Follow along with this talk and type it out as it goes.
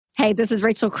Hey, this is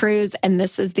Rachel Cruze, and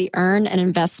this is the Earn and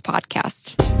Invest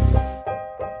podcast.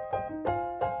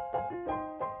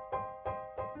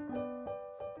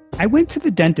 I went to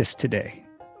the dentist today,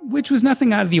 which was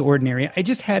nothing out of the ordinary. I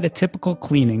just had a typical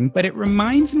cleaning, but it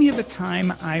reminds me of a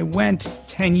time I went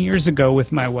 10 years ago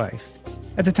with my wife.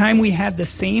 At the time, we had the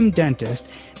same dentist,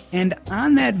 and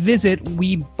on that visit,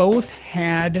 we both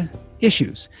had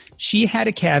issues. She had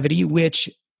a cavity, which,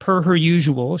 per her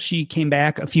usual, she came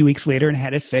back a few weeks later and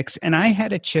had it fixed, and I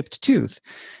had a chipped tooth.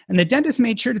 And the dentist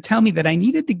made sure to tell me that I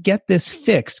needed to get this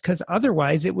fixed because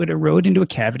otherwise it would erode into a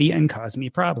cavity and cause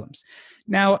me problems.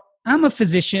 Now, I'm a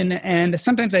physician, and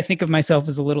sometimes I think of myself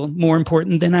as a little more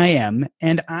important than I am.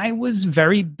 And I was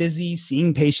very busy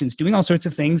seeing patients, doing all sorts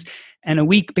of things. And a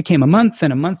week became a month,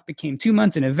 and a month became 2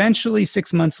 months. And eventually,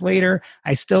 6 months later,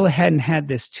 I still hadn't had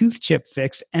this tooth chip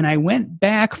fixed. And I went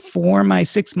back for my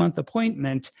 6-month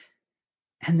appointment,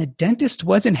 and the dentist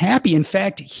wasn't happy. In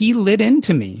fact, he lit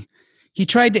into me. He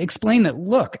tried to explain that,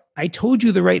 look, I told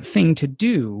you the right thing to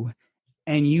do,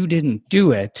 and you didn't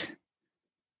do it.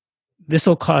 This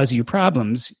will cause you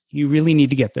problems. You really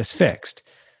need to get this fixed.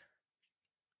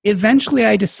 Eventually,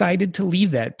 I decided to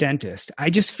leave that dentist. I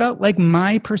just felt like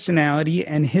my personality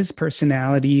and his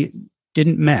personality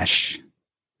didn't mesh.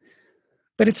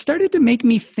 But it started to make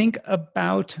me think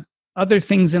about other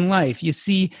things in life. You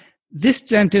see, this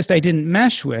dentist I didn't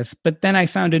mesh with, but then I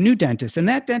found a new dentist, and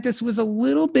that dentist was a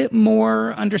little bit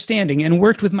more understanding and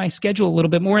worked with my schedule a little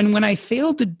bit more. And when I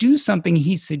failed to do something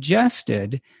he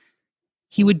suggested,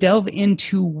 he would delve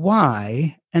into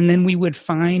why, and then we would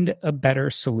find a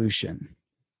better solution.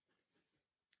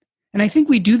 And I think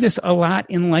we do this a lot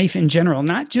in life in general,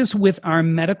 not just with our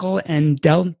medical and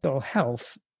dental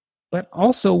health, but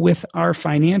also with our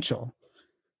financial.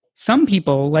 Some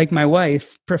people, like my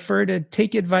wife, prefer to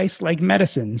take advice like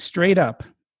medicine, straight up,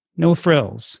 no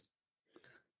frills.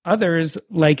 Others,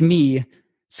 like me,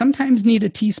 sometimes need a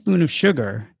teaspoon of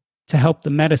sugar to help the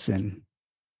medicine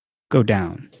go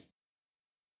down.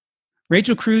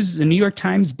 Rachel Cruze is a New York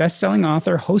Times bestselling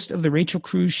author, host of The Rachel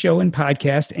Cruze Show and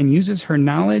podcast, and uses her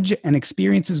knowledge and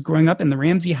experiences growing up in the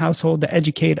Ramsey household to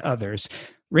educate others.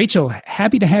 Rachel,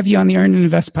 happy to have you on the Earn and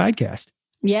Invest podcast.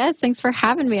 Yes, thanks for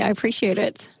having me. I appreciate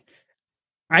it.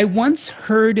 I once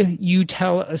heard you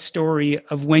tell a story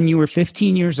of when you were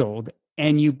 15 years old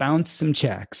and you bounced some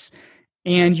checks.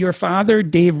 And your father,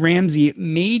 Dave Ramsey,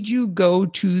 made you go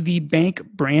to the bank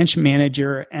branch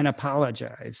manager and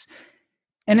apologize.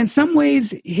 And in some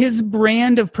ways, his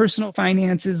brand of personal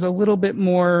finance is a little bit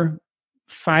more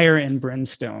fire and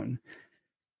brimstone.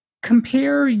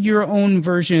 Compare your own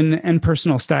version and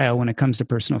personal style when it comes to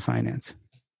personal finance.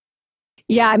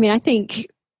 Yeah, I mean, I think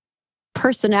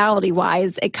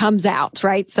personality-wise, it comes out,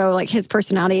 right? So like his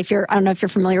personality, I don't know if you're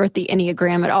familiar with the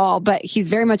Enneagram at all, but he's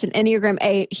very much an Enneagram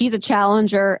 8. He's a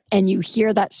challenger, and you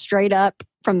hear that straight up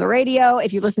from the radio.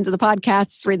 If you listen to the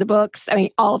podcasts, read the books, I mean,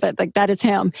 all of it, like that is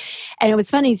him. And it was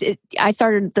funny. I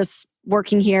started this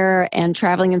working here and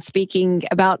traveling and speaking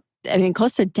about,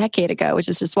 close to a decade ago, which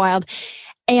is just wild.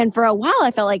 And for a while, I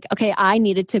felt like, okay, I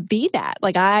needed to be that.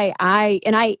 Like I'm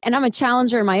a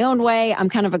challenger in my own way. I'm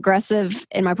kind of aggressive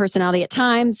in my personality at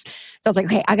times. So I was like,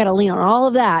 okay, I got to lean on all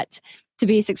of that to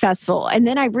be successful. And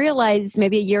then I realized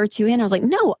maybe a year or two in, I was like,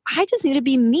 no, I just need to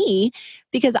be me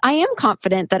because I am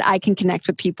confident that I can connect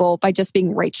with people by just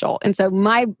being Rachel. And so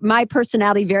my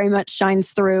personality very much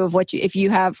shines through of if you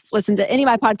have listened to any of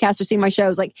my podcasts or seen my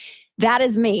shows, like that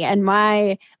is me. And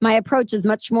my approach is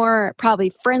much more probably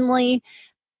friendly.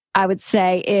 I would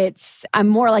say I'm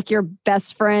more like your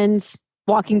best friend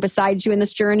walking beside you in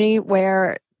this journey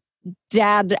where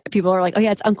dad, people are like, oh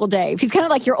yeah, it's Uncle Dave. He's kind of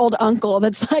like your old uncle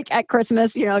that's like at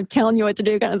Christmas, telling you what to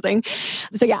do kind of thing.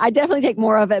 So yeah, I definitely take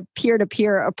more of a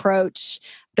peer-to-peer approach,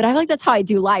 but I feel like that's how I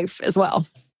do life as well.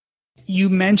 You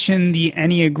mentioned the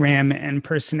Enneagram and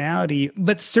personality,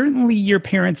 but certainly your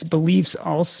parents' beliefs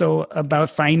also about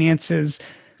finances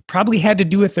probably had to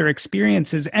do with their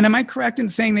experiences. And am I correct in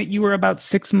saying that you were about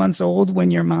 6 months old when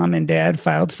your mom and dad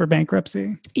filed for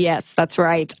bankruptcy? Yes, that's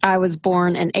right. I was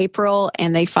born in April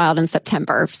and they filed in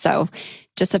September. So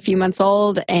just a few months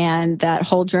old. And that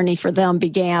whole journey for them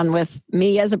began with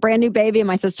me as a brand new baby. And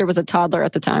my sister was a toddler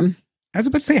at the time. I was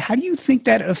about to say, how do you think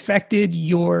that affected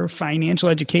your financial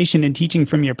education and teaching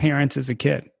from your parents as a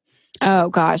kid? Oh,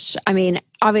 gosh.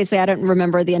 Obviously, I don't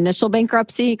remember the initial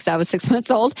bankruptcy because I was 6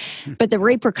 months old, but the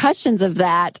repercussions of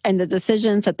that and the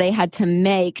decisions that they had to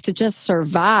make to just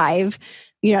survive,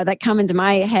 that come into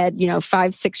my head,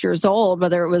 5, 6 years old,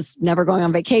 whether it was never going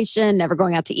on vacation, never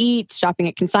going out to eat, shopping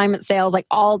at consignment sales, like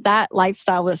all that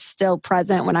lifestyle was still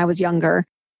present when I was younger.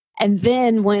 And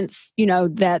then once,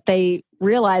 that they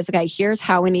realized, okay, here's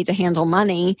how we need to handle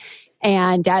money.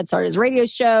 And Dad started his radio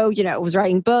show, was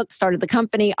writing books, started the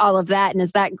company, all of that. And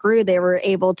as that grew, they were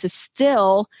able to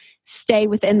still stay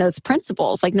within those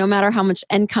principles. Like no matter how much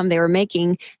income they were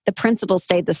making, the principles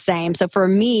stayed the same. So for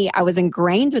me, I was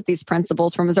ingrained with these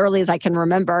principles from as early as I can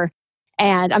remember.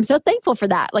 And I'm so thankful for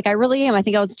that. Like I really am. I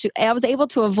think I was able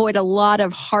to avoid a lot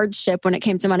of hardship when it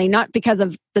came to money, not because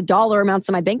of the dollar amounts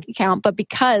in my bank account, but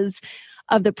because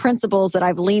of the principles that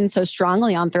I've leaned so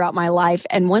strongly on throughout my life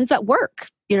and ones that work.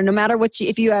 No matter what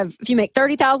if you make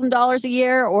 $30,000 a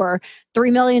year or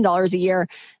 $3 million a year,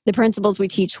 the principles we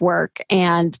teach work.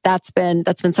 And that's been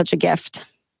such a gift.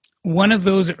 One of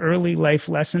those early life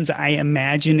lessons, I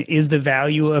imagine, is the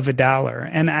value of a dollar.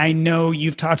 And I know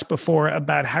you've talked before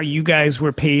about how you guys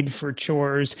were paid for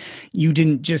chores. You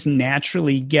didn't just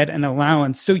naturally get an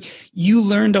allowance. So you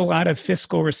learned a lot of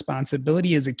fiscal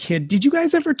responsibility as a kid. Did you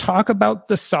guys ever talk about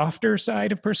the softer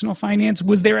side of personal finance?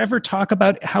 Was there ever talk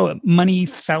about how money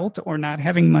felt or not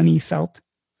having money felt?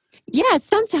 Yeah,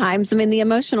 sometimes. I mean, the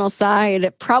emotional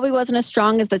side probably wasn't as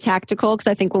strong as the tactical, because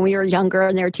I think when we were younger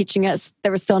and they were teaching us,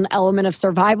 there was still an element of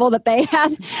survival that they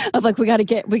had of like, we got to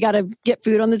get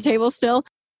food on the table still.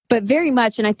 But very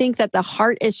much, and I think that the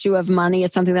heart issue of money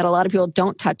is something that a lot of people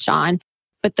don't touch on.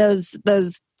 But those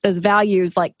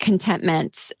values like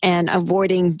contentment and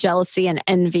avoiding jealousy and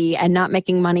envy and not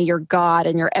making money your God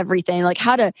and your everything, like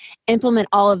how to implement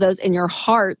all of those in your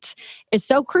heart is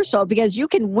so crucial, because you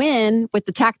can win with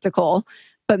the tactical,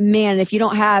 but man, if you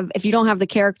don't have the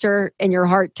character in your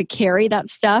heart to carry that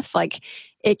stuff, like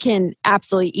it can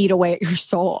absolutely eat away at your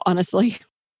soul, honestly.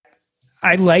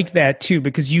 I like that too,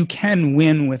 because you can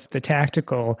win with the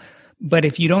tactical. But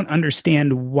if you don't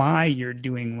understand why you're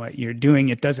doing what you're doing,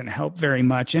 it doesn't help very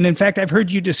much. And in fact, I've heard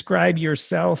you describe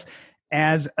yourself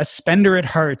as a spender at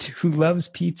heart who loves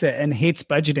pizza and hates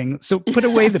budgeting. So put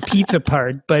away the pizza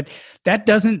part, but that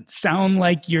doesn't sound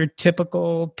like your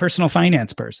typical personal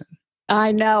finance person.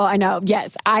 I know.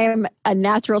 Yes, I am a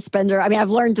natural spender. I mean,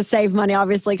 I've learned to save money,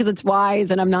 obviously, because it's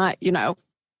wise, and I'm not,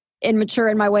 immature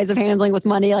in my ways of handling with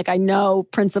money. Like I know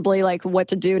principally like what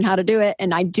to do and how to do it,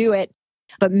 and I do it.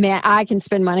 But man, I can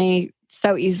spend money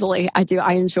so easily. I do.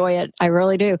 I enjoy it. I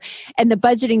really do. And the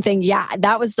budgeting thing, yeah,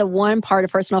 that was the one part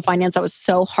of personal finance that was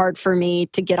so hard for me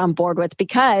to get on board with,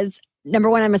 because number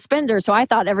one, I'm a spender. So I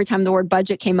thought every time the word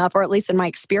budget came up, or at least in my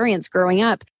experience growing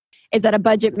up, is that a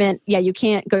budget meant, yeah, you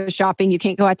can't go shopping, you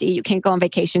can't go out to eat, you can't go on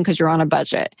vacation because you're on a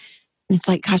budget. And it's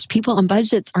like, gosh, people on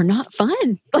budgets are not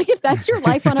fun. Like if that's your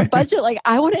life on a budget, like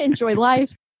I want to enjoy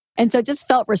life. And so it just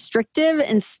felt restrictive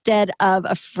instead of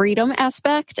a freedom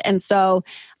aspect. And so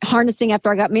harnessing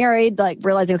after I got married, like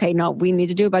realizing, okay, no, we need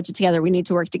to do a budget together. We need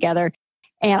to work together.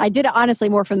 And I did it honestly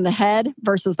more from the head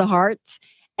versus the heart.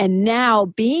 And now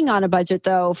being on a budget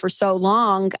though for so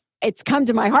long, it's come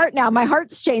to my heart now. My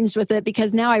heart's changed with it,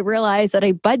 because now I realize that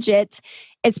a budget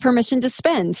is permission to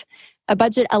spend. A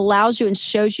budget allows you and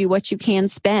shows you what you can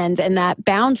spend. And that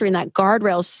boundary and that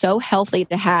guardrail is so healthy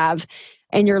to have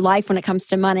in your life when it comes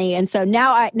to money. And so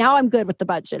now I'm good with the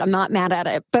budget. I'm not mad at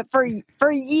it. But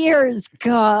for years,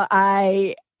 God,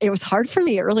 it was hard for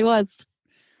me. It really was.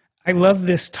 I love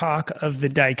this talk of the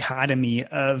dichotomy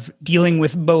of dealing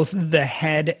with both the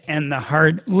head and the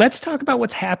heart. Let's talk about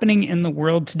what's happening in the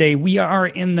world today. We are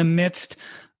in the midst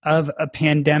of a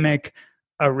pandemic,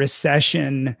 a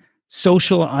recession,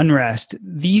 social unrest.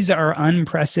 These are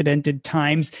unprecedented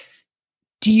times.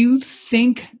 Do you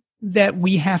think that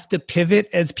we have to pivot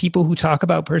as people who talk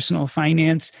about personal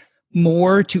finance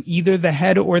more to either the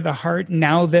head or the heart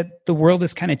now that the world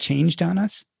has kind of changed on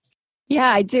us? Yeah,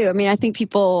 I do. I mean, I think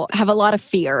people have a lot of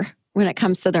fear when it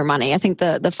comes to their money. I think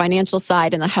the financial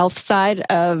side and the health side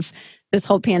of this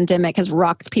whole pandemic has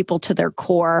rocked people to their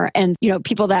core. And,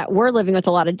 people that were living with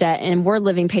a lot of debt and were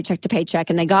living paycheck to paycheck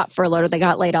and they got furloughed or they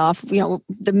got laid off,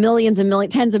 the millions and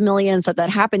millions, tens of millions that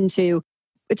happened to,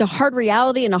 it's a hard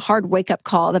reality and a hard wake-up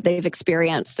call that they've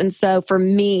experienced. And so for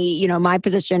me, my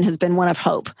position has been one of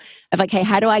hope, of like, hey,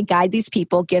 how do I guide these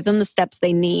people, give them the steps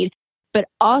they need, but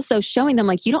also showing them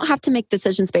like, you don't have to make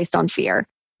decisions based on fear.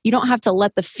 You don't have to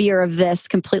let the fear of this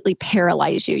completely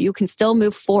paralyze you. You can still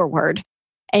move forward,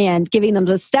 and giving them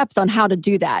the steps on how to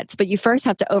do that. But you first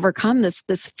have to overcome this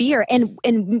fear. And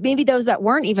maybe those that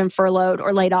weren't even furloughed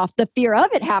or laid off, the fear of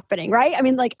it happening, right? I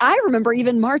mean, like I remember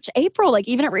even March, April, like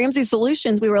even at Ramsey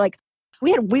Solutions, we were like,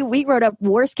 we wrote up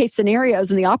worst case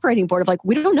scenarios in the operating board of like,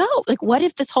 we don't know. Like, what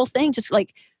if this whole thing just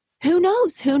like, who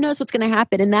knows? Who knows what's going to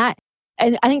happen? And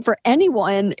I think for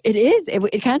anyone,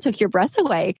 it kind of took your breath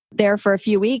away there for a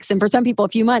few weeks, and for some people, a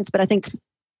few months. But I think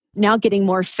now getting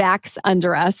more facts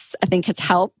under us, I think has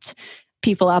helped.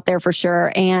 people out there for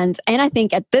sure. And I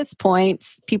think at this point,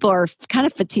 people are kind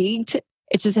of fatigued.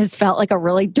 It just has felt like a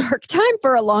really dark time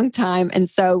for a long time. And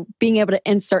so being able to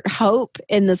insert hope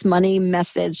in this money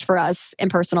message for us in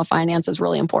personal finance is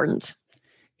really important.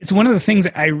 It's one of the things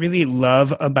I really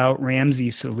love about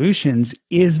Ramsey Solutions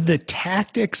is the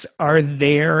tactics are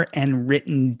there and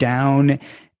written down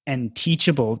and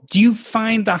teachable. Do you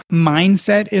find the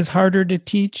mindset is harder to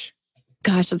teach?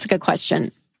 Gosh, that's a good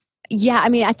question. Yeah, I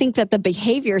mean, I think that the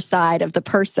behavior side of the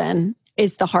person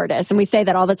is the hardest. And we say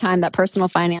that all the time, that personal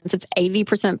finance, it's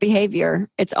 80% behavior.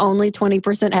 It's only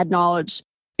 20% head knowledge.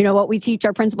 You know, what we teach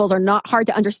our principles are not hard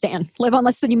to understand. Live on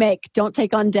less than you make. Don't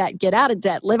take on debt. Get out of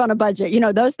debt. Live on a budget. You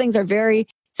know, those things are very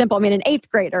simple. I mean, an eighth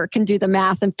grader can do the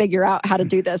math and figure out how to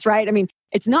do this, right? I mean,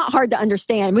 it's not hard to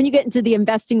understand. When you get into the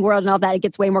investing world and all that, it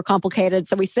gets way more complicated.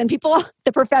 So we send people,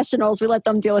 the professionals, we let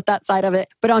them deal with that side of it.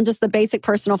 But on just the basic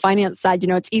personal finance side, you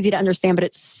know, it's easy to understand, but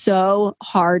it's so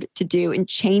hard to do. And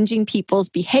changing people's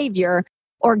behavior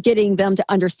or getting them to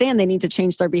understand they need to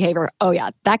change their behavior. Oh yeah,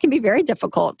 that can be very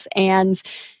difficult. And,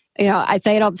 you know, I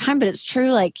say it all the time, but it's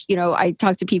true. Like, you know, I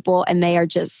talk to people and they are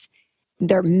just,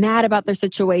 they're mad about their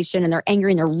situation and they're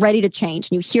angry and they're ready to change.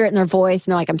 And you hear it in their voice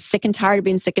and they're like, I'm sick and tired of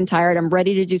being sick and tired. I'm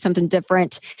ready to do something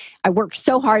different. I work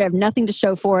so hard. I have nothing to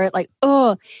show for it. Like, oh,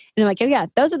 and I'm like, oh yeah,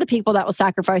 those are the people that will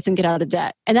sacrifice and get out of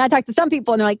debt. And then I talk to some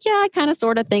people and they're like, yeah, I kind of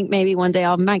sort of think maybe one day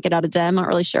I might get out of debt. I'm not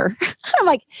really sure. I'm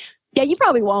like, yeah, you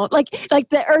probably won't. Like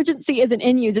the urgency isn't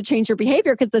in you to change your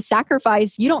behavior because the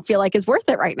sacrifice you don't feel like is worth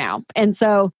it right now. And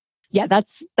so, yeah,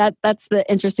 that's the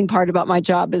interesting part about my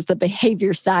job is the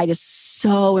behavior side is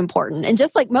so important. And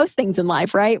just like most things in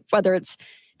life, right? Whether it's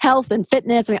health and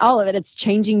fitness, I mean, all of it, it's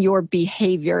changing your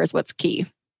behavior is what's key.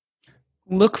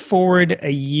 Look forward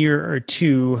a year or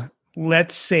two.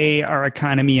 Let's say our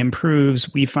economy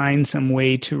improves. We find some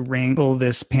way to wrangle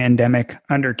this pandemic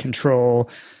under control.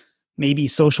 Maybe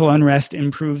social unrest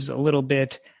improves a little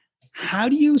bit. How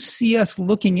do you see us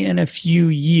looking in a few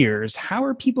years? How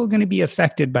are people going to be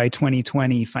affected by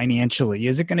 2020 financially?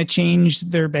 Is it going to change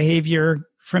their behavior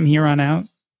from here on out?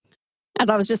 As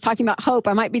I was just talking about hope,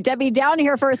 I might be Debbie down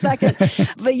here for a second.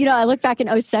 But, you know, I look back in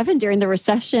 2007 during the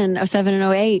recession, 2007 and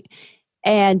 2008,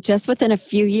 and just within a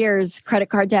few years, credit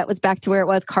card debt was back to where it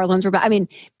was. Car loans were back. I mean,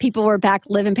 people were back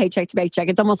living paycheck to paycheck.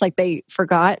 It's almost like they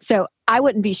forgot. So I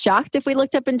wouldn't be shocked if we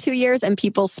looked up in 2 years and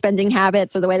people's spending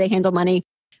habits or the way they handle money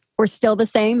were still the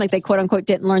same. Like they quote unquote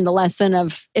didn't learn the lesson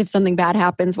of if something bad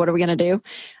happens, what are we going to do?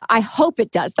 I hope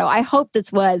it does though. I hope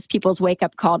this was people's wake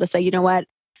up call to say, you know what?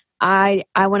 I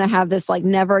want to have this like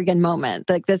never again moment.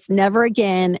 Like this never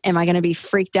again am I going to be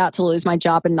freaked out to lose my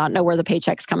job and not know where the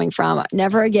paycheck's coming from.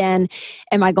 Never again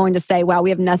am I going to say, wow,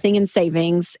 we have nothing in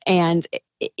savings. And,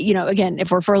 you know, again, if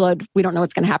we're furloughed, we don't know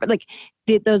what's going to happen. Like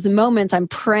those moments I'm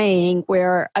praying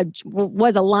where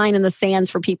was a line in the sands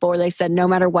for people where they said, no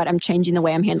matter what, I'm changing the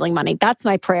way I'm handling money. That's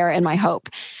my prayer and my hope.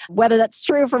 Whether that's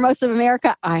true for most of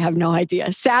America, I have no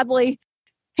idea. Sadly,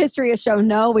 history has shown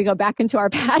no, we go back into our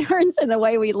patterns and the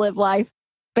way we live life.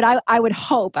 But I would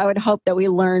hope that we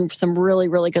learn some really,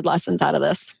 really good lessons out of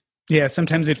this. Yeah,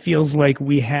 sometimes it feels like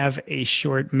we have a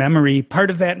short memory. Part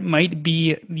of that might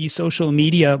be the social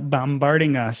media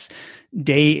bombarding us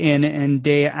day in and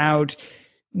day out.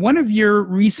 One of your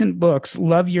recent books,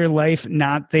 Love Your Life,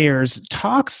 Not Theirs,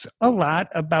 talks a lot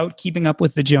about keeping up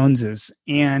with the Joneses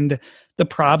and the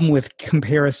problem with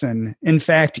comparison. In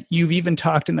fact, you've even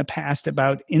talked in the past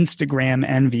about Instagram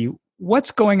envy.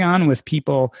 What's going on with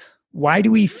people? Why do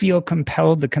we feel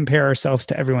compelled to compare ourselves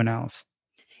to everyone else?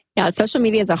 Yeah, social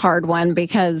media is a hard one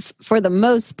because for the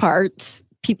most part,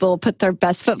 people put their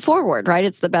best foot forward, right?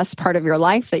 It's the best part of your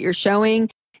life that you're showing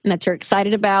and that you're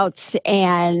excited about.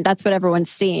 And that's what everyone's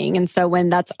seeing. And so when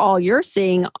that's all you're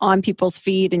seeing on people's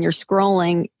feed and you're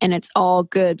scrolling and it's all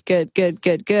good,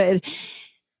 you're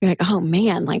like, oh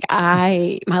man, like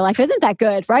my life isn't that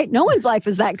good, right? No one's life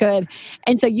is that good.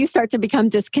 And so you start to become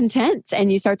discontent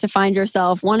and you start to find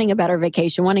yourself wanting a better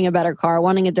vacation, wanting a better car,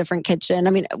 wanting a different kitchen.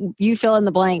 I mean, you fill in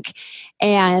the blank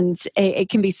and it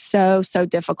can be so, so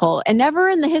difficult. And never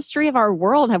in the history of our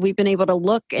world have we been able to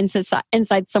look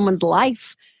inside someone's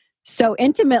life so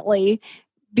intimately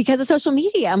because of social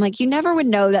media. I'm like, you never would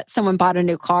know that someone bought a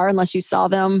new car unless you saw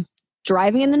them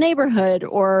driving in the neighborhood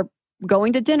or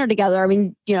going to dinner together. I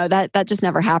mean, you know, that just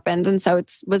never happened. And so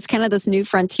it was kind of this new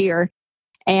frontier.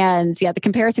 And yeah, the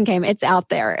comparison came, it's out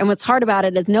there. And what's hard about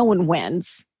it is no one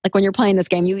wins. Like when you're playing this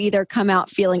game, you either come out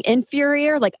feeling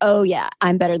inferior, like, oh yeah,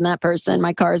 I'm better than that person.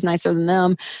 My car is nicer than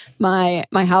them. My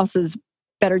house is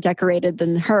better decorated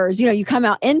than hers. You know, you come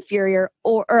out inferior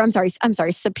or I'm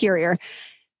sorry, superior.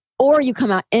 Or you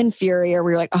come out inferior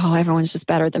where you're like, oh, everyone's just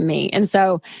better than me. And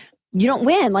so you don't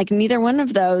win. Like neither one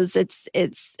of those.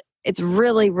 It's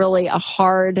really, really a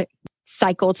hard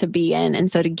cycle to be in.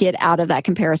 And so to get out of that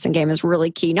comparison game is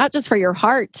really key, not just for your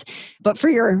heart, but for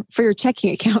your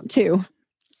checking account too.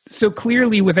 So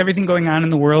clearly with everything going on in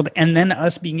the world and then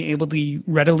us being able to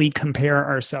readily compare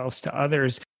ourselves to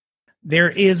others,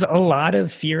 there is a lot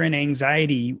of fear and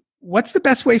anxiety. What's the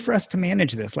best way for us to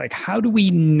manage this? Like, how do we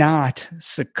not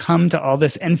succumb to all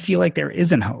this and feel like there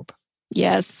isn't hope?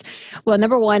 Yes. Well,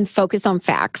 number one, focus on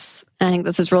facts. I think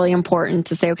this is really important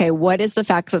to say, okay, what is the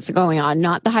facts that's going on?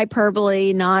 Not the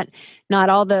hyperbole, not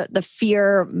all the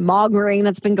fear mongering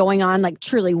that's been going on. Like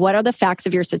truly, what are the facts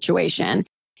of your situation?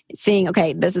 Seeing,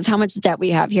 okay, this is how much debt we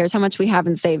have. Here's how much we have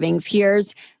in savings.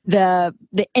 Here's the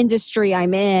industry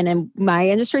I'm in, and my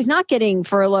industry is not getting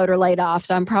furloughed or laid off.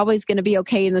 So I'm probably going to be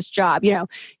okay in this job.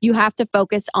 You have to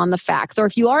focus on the facts. Or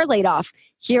if you are laid off,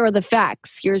 here are the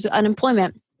facts. Here's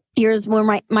unemployment. Here's where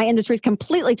my industry is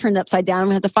completely turned upside down. I'm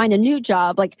going to have to find a new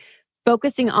job. Like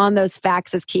focusing on those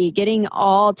facts is key. Getting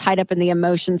all tied up in the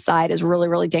emotion side is really,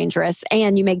 really dangerous.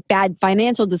 And you make bad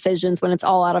financial decisions when it's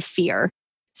all out of fear.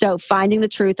 So finding the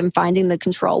truth and finding the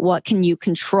control. What can you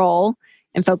control?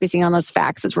 And focusing on those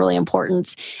facts is really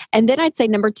important. And then I'd say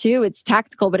number two, it's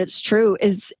tactical, but it's true,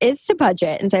 is to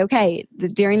budget and say, okay,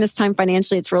 during this time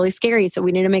financially, it's really scary. So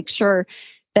we need to make sure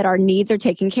that our needs are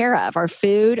taken care of, our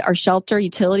food, our shelter,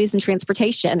 utilities, and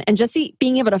transportation. And just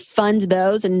being able to fund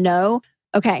those and know,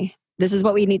 okay, this is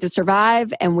what we need to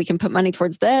survive and we can put money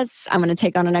towards this. I'm going to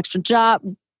take on an extra job,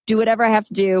 do whatever I have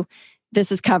to do. This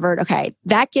is covered. Okay.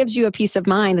 That gives you a peace of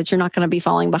mind that you're not going to be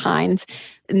falling behind.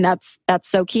 And that's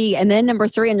so key. And then number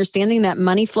three, understanding that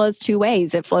money flows two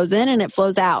ways. It flows in and it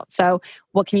flows out. So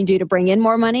what can you do to bring in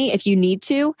more money if you need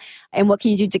to? And what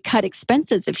can you do to cut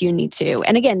expenses if you need to?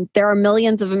 And again, there are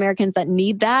millions of Americans that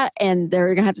need that, and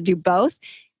they're going to have to do both.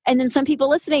 And then some people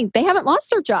listening, they haven't lost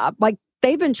their job. Like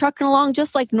they've been trucking along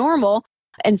just like normal.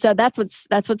 And so that's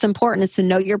what's important, is to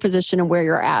know your position and where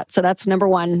you're at. So that's number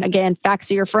one. Again, facts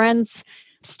are your friends.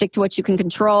 Stick to what you can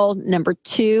control. Number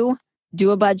two,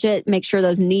 do a budget. Make sure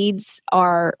those needs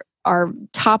are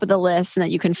top of the list and that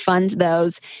you can fund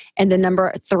those. And then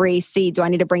number three, C, do I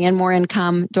need to bring in more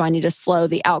income? Do I need to slow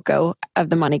the outgo of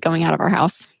the money going out of our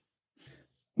house?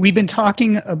 We've been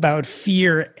talking about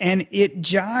fear, and it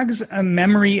jogs a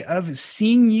memory of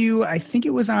seeing you, I think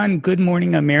it was on Good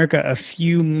Morning America a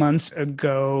few months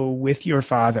ago with your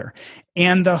father.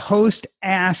 And the host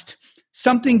asked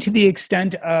something to the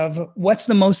extent of, what's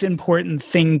the most important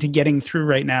thing to getting through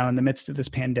right now in the midst of this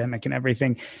pandemic and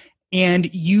everything?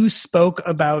 And you spoke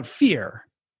about fear.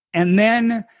 And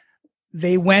then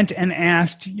they went and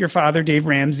asked your father, Dave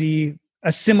Ramsey,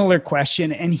 a similar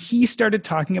question, and he started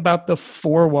talking about the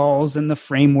four walls and the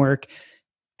framework,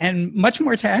 and much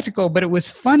more tactical, but it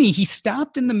was funny. He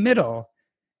stopped in the middle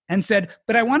and said,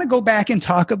 but I want to go back and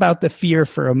talk about the fear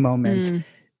for a moment.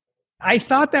 I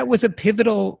thought that was a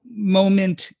pivotal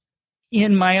moment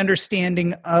in my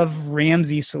understanding of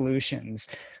Ramsey Solutions,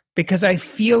 because I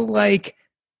feel like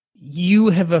you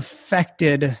have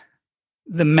affected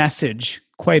the message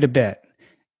quite a bit.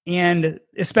 And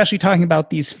especially talking about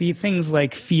these things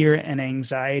like fear and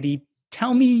anxiety.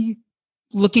 Tell me,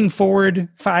 looking forward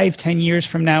 5-10 years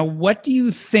from now, what do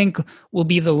you think will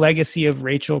be the legacy of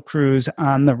Rachel Cruze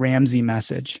on the Ramsey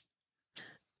message?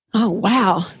 Oh,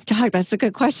 wow. Doug, that's a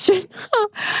good question.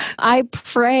 I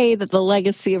pray that the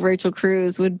legacy of Rachel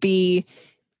Cruze would be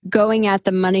going at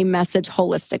the money message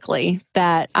holistically,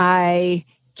 that I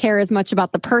care as much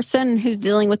about the person who's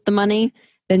dealing with the money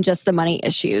than just the money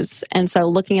issues. And so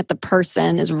looking at the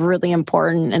person is really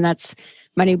important. And that's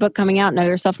my new book coming out, Know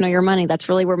Yourself, Know Your Money. That's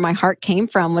really where my heart came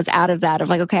from, was out of that, of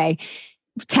like, okay,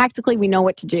 tactically we know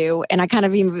what to do. And I kind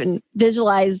of even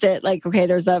visualized it like, okay,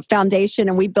 there's a foundation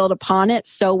and we build upon it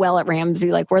so well at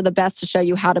Ramsey. Like we're the best to show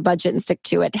you how to budget and stick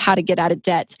to it, how to get out of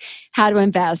debt, how to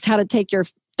invest, how to take your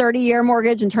 30-year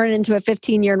mortgage and turn it into a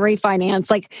 15-year and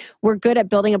refinance. Like we're good at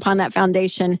building upon that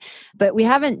foundation, but we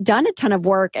haven't done a ton of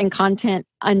work and content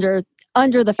under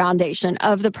the foundation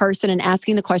of the person and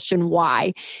asking the question,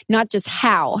 why? Not just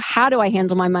how. How do I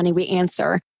handle my money? We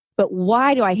answer. But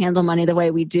why do I handle money the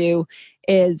way we do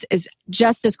is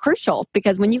just as crucial,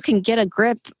 because when you can get a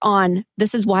grip on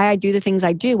this is why I do the things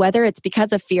I do, whether it's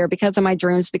because of fear, because of my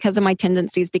dreams, because of my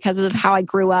tendencies, because of how I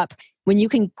grew up, when you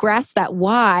can grasp that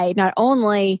why, not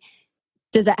only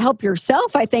does that help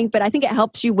yourself, I think, but I think it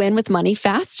helps you win with money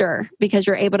faster because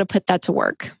you're able to put that to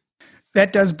work.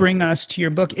 That does bring us to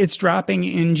your book. It's dropping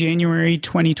in January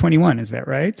 2021. Is that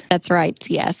right? That's right.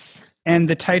 Yes. And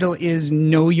the title is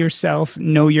Know Yourself,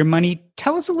 Know Your Money.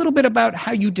 Tell us a little bit about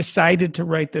how you decided to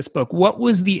write this book. What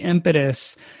was the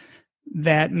impetus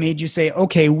that made you say,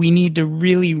 okay, we need to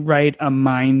really write a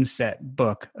mindset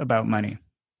book about money?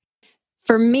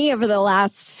 For me, over the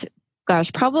last,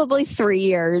 probably 3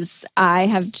 years, I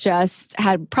have just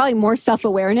had probably more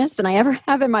self-awareness than I ever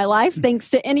have in my life, thanks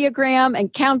to Enneagram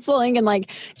and counseling and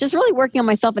just really working on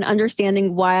myself and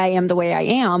understanding why I am the way I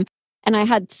am. And I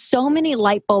had so many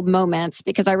light bulb moments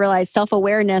because I realized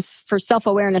self-awareness for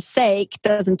self-awareness sake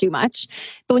doesn't do much.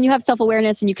 But when you have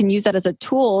self-awareness and you can use that as a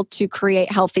tool to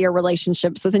create healthier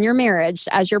relationships within your marriage,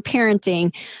 as you're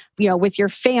parenting, with your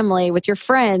family, with your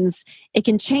friends, it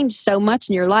can change so much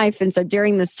in your life. And so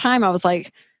during this time, I was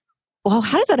like, well,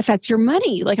 how does that affect your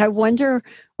money? I wonder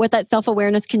what that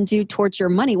self-awareness can do towards your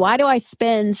money. Why do I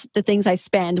spend the things I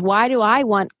spend? Why do I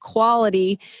want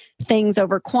quality things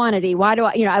over quantity? Why do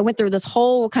I went through this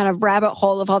whole kind of rabbit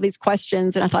hole of all these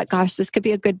questions, and I thought, gosh, this could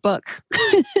be a good book.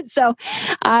 So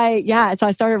I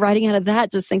started writing out of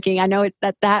that, just thinking, I know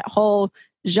that whole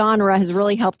genre has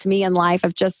really helped me in life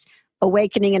of just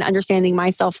awakening and understanding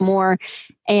myself more,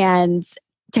 and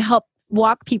to help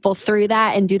walk people through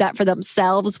that and do that for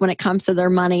themselves when it comes to their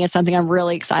money is something I'm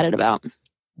really excited about.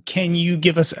 Can you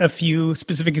give us a few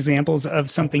specific examples of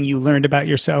something you learned about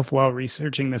yourself while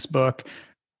researching this book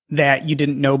that you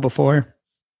didn't know before?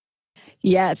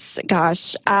 Yes,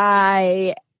 gosh.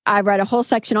 I read a whole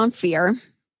section on fear,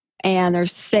 and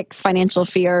there's 6 financial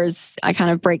fears I kind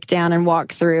of break down and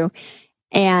walk through,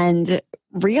 and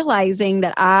realizing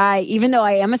that even though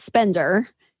I am a spender,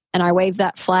 and I wave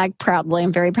that flag proudly,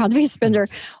 I'm very proud to be a spender,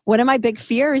 one of my big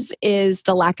fears is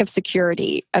the lack of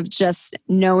security of just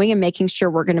knowing and making sure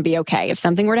we're going to be okay. If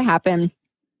something were to happen,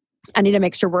 I need to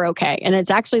make sure we're okay. And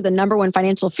it's actually the number one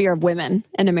financial fear of women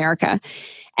in America.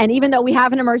 And even though we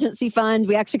have an emergency fund,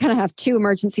 we actually kind of have 2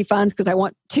 emergency funds because I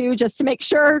want 2 just to make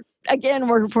sure, again,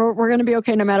 we're going to be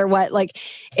okay no matter what.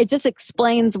 It just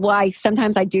explains why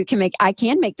sometimes I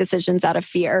can make decisions out of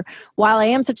fear while I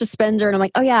am such a spender. And I'm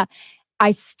like, oh yeah,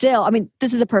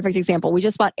 this is a perfect example. We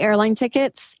just bought airline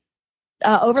tickets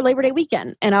over Labor Day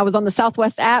weekend. And I was on the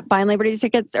Southwest app buying Labor Day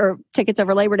tickets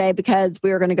over Labor Day because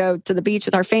we were going to go to the beach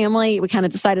with our family. We kind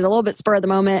of decided a little bit spur of the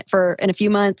moment in a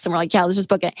few months. And we're like, yeah, let's just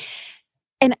book it.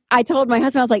 And I told my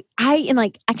husband, I was like, I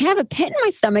can have a pit in my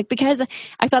stomach because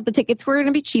I thought the tickets were going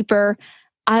to be cheaper.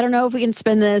 I don't know if we can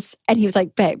spend this. And he was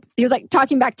like, babe, he was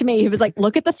talking back to me. He was like,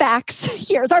 look at the facts.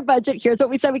 Here's our budget. Here's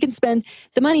what we said we can spend.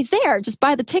 The money's there. Just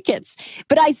buy the tickets.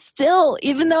 But I still,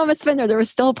 even though I'm a spender, there was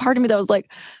still a part of me that was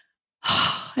like,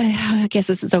 oh, I guess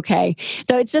this is okay.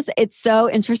 So it's so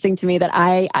interesting to me that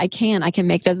I can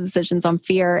make those decisions on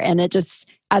fear. And it just,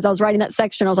 as I was writing that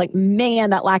section, I was like,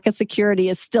 man, that lack of security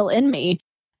is still in me.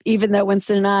 Even though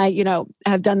Winston and I,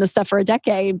 have done this stuff for a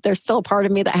decade, there's still a part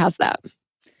of me that has that.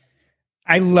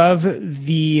 I love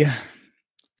the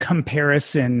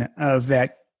comparison of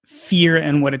that fear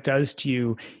and what it does to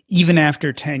you, even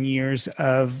after 10 years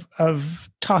of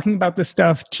talking about this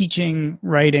stuff, teaching,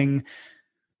 writing.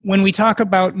 When we talk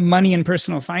about money and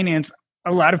personal finance,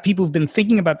 a lot of people who've been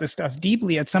thinking about this stuff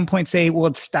deeply at some point say, well,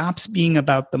 it stops being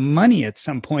about the money at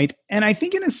some point. And I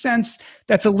think in a sense,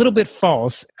 that's a little bit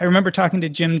false. I remember talking to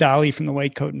Jim Dolly from the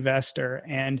White Coat Investor,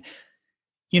 and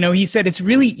he said it's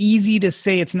really easy to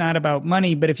say it's not about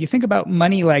money, but if you think about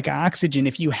money like oxygen,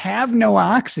 if you have no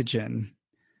oxygen,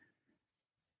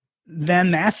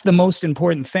 then that's the most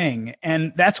important thing.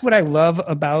 And that's what I love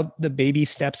about the baby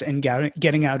steps and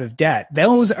getting out of debt.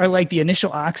 Those are like the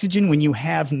initial oxygen when you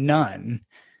have none.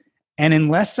 And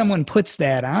unless someone puts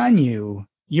that on you,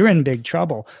 you're in big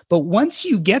trouble. But once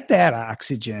you get that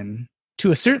oxygen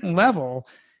to a certain level,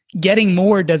 getting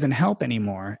more doesn't help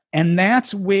anymore. And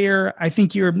that's where I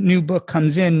think your new book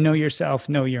comes in, Know Yourself,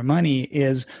 Know Your Money,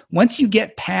 is once you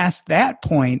get past that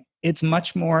point, it's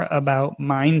much more about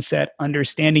mindset,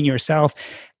 understanding yourself,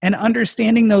 and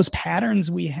understanding those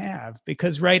patterns we have.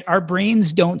 Because, right, our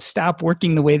brains don't stop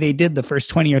working the way they did the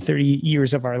first 20 or 30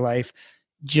 years of our life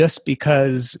just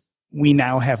because we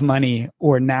now have money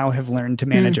or now have learned to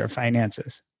manage our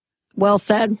finances. Well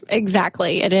said.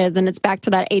 Exactly. It is. And it's back to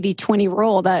that 80-20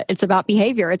 rule that it's about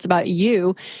behavior. It's about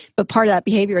you. But part of that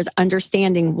behavior is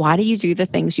understanding, why do you do the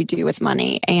things you do with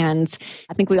money? And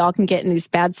I think we all can get in these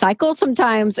bad cycles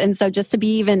sometimes. And so just to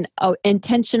be even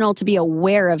intentional, to be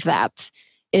aware of that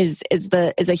is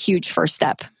a huge first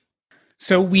step.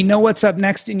 So we know what's up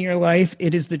next in your life.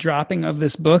 It is the dropping of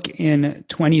this book in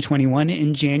 2021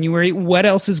 in January. What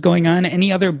else is going on?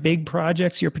 Any other big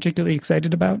projects you're particularly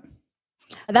excited about?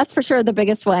 That's for sure the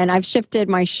biggest one. I've shifted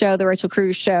my show, the Rachel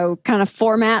Cruze Show, kind of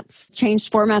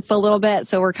changed formats a little bit.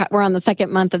 So we're on the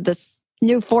second month of this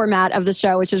new format of the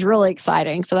show, which is really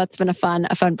exciting. So that's been a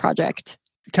fun project.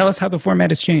 Tell us how the format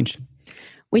has changed.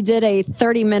 We did a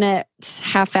 30-minute,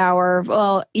 half hour,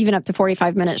 well, even up to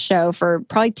 45-minute show for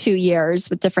probably 2 years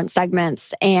with different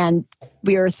segments. And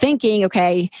we were thinking,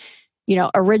 okay,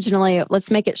 originally,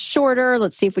 let's make it shorter.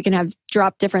 Let's see if we can have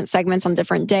drop different segments on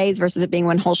different days versus it being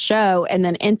one whole show. And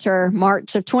then enter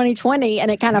March of 2020. And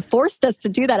it kind of forced us to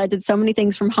do that. I did so many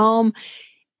things from home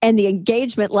and the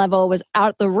engagement level was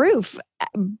out the roof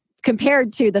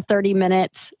compared to the 30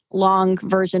 minutes long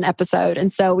version episode.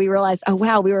 And so we realized, oh,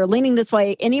 wow, we were leaning this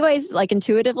way anyways, like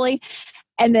intuitively.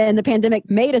 And then the pandemic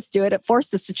made us do it. It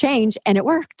forced us to change and it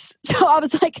worked. So I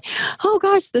was like, oh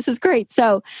gosh, this is great.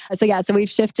 So we've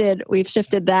shifted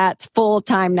that full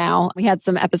time now. We had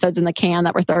some episodes in the can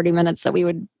that were 30 minutes that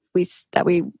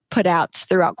we put out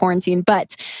throughout quarantine.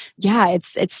 But yeah,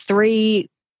 it's 3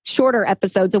 shorter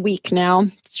episodes a week now,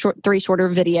 3 shorter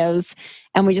videos,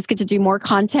 and we just get to do more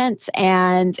content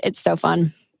and it's so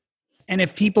fun. And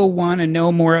if people want to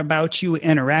know more about you,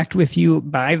 interact with you,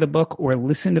 buy the book, or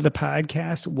listen to the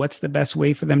podcast, what's the best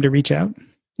way for them to reach out?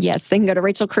 Yes, they can go to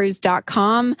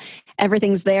rachelcruze.com.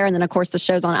 Everything's there. And then, of course, the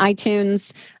show's on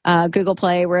iTunes, Google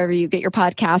Play, wherever you get your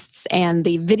podcasts. And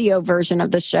the video version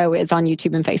of the show is on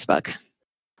YouTube and Facebook.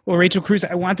 Well, Rachel Cruze,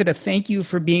 I wanted to thank you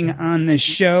for being on the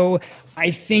show. I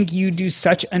think you do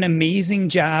such an amazing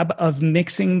job of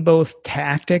mixing both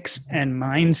tactics and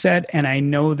mindset, and I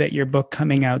know that your book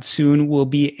coming out soon will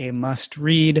be a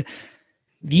must-read.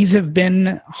 These have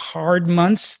been hard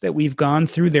months that we've gone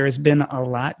through. There has been a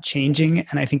lot changing,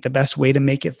 and I think the best way to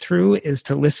make it through is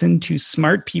to listen to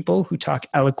smart people who talk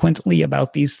eloquently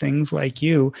about these things like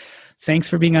you. Thanks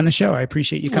for being on the show. I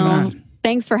appreciate you coming on.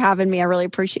 Thanks for having me. I really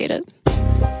appreciate it.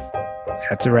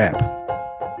 That's a wrap.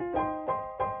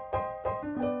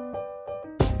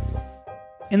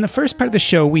 In the first part of the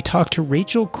show, we talked to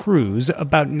Rachel Cruze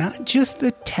about not just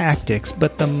the tactics,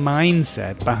 but the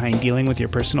mindset behind dealing with your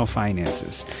personal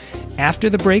finances. After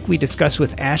the break, we discuss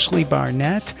with Ashley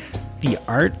Barnett the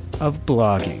art of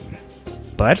blogging.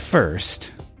 But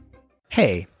first,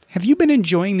 hey, have you been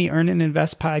enjoying the Earn and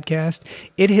Invest podcast?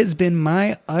 It has been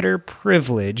my utter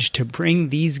privilege to bring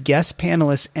these guest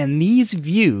panelists and these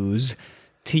views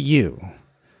to you.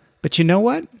 But you know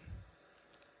what?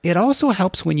 It also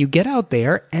helps when you get out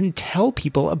there and tell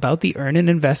people about the Earn and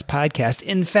Invest podcast.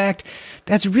 In fact,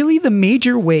 that's really the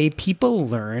major way people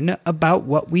learn about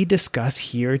what we discuss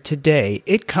here today.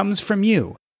 It comes from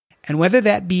you. And whether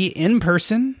that be in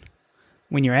person,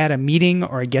 when you're at a meeting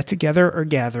or a get-together or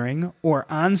gathering, or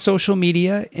on social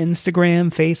media, Instagram,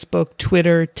 Facebook,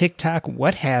 Twitter, TikTok,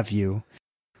 what have you,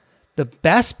 the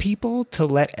best people to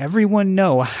let everyone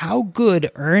know how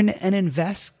good Earn and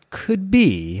Invest could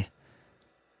be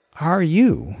are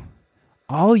you,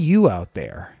 all you out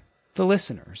there, the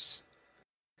listeners.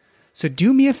 So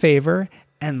do me a favor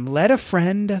and let a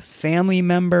friend, family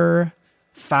member,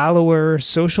 follower,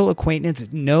 social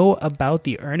acquaintance know about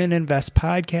the Earn and Invest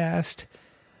podcast.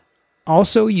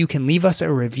 Also, you can leave us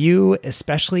a review,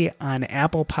 especially on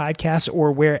Apple Podcasts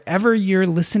or wherever you're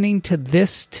listening to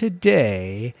this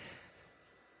today.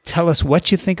 Tell us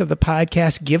what you think of the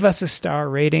podcast. Give us a star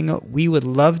rating. We would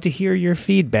love to hear your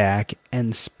feedback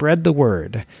and spread the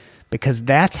word, because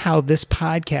that's how this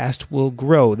podcast will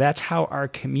grow. That's how our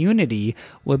community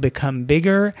will become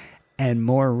bigger and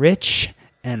more rich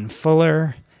and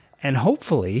fuller, and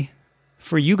hopefully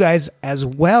for you guys as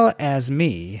well as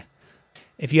me.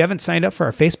 If you haven't signed up for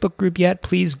our Facebook group yet,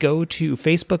 please go to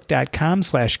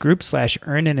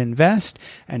facebook.com/group/earnandinvest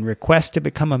and request to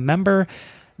become a member.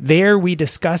 There we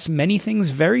discuss many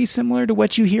things very similar to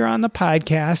what you hear on the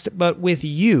podcast, but with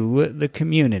you, the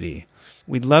community.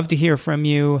 We'd love to hear from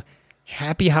you.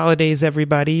 Happy holidays,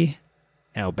 everybody.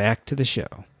 Now back to the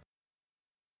show.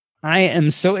 I am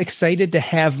so excited to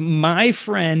have my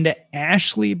friend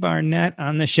Ashley Barnett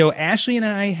on the show. Ashley and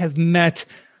I have met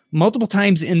multiple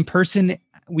times in person.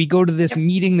 We go to this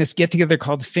meeting, this get-together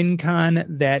called FinCon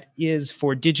that is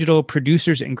for digital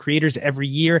producers and creators every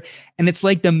year. And it's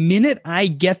like the minute I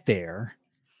get there,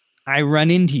 I run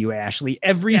into you, Ashley,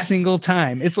 every single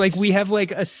time. It's like we have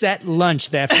like a set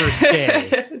lunch that first day.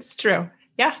 It's true.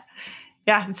 Yeah.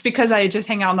 Yeah. It's because I just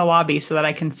hang out in the lobby so that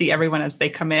I can see everyone as they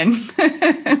come in.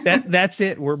 That's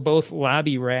it. We're both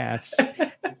lobby rats.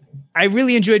 I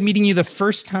really enjoyed meeting you the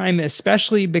first time,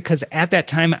 especially because at that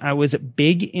time I was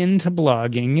big into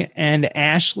blogging, and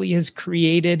Ashley has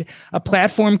created a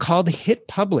platform called Hit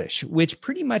Publish, which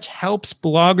pretty much helps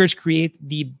bloggers create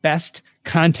the best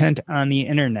content on the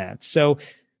internet. So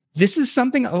this is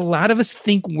something a lot of us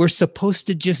think we're supposed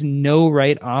to just know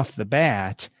right off the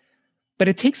bat, but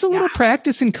it takes a little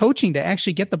practice and coaching to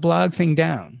actually get the blog thing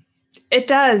down. It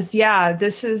does. Yeah.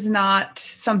 This is not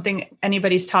something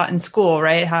anybody's taught in school,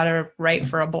 right? How to write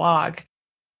for a blog.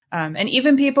 And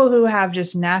even people who have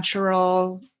just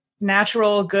natural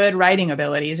good writing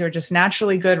abilities or just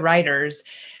naturally good writers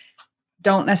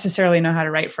don't necessarily know how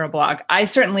to write for a blog. I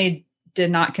certainly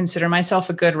did not consider myself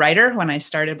a good writer when I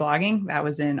started blogging. That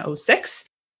was in 2006.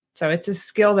 So it's a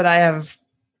skill that I have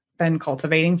been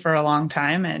cultivating for a long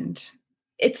time. And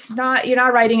you're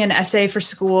not writing an essay for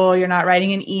school. You're not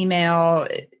writing an email.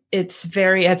 It's a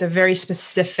very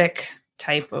specific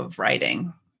type of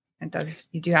writing.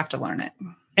 You do have to learn it.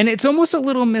 And it's almost a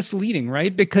little misleading,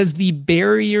 right? Because the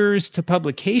barriers to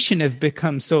publication have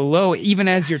become so low. Even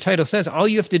as your title says, all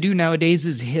you have to do nowadays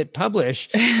is hit publish.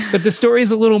 But the story is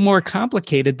a little more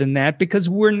complicated than that because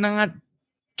we're not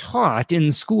taught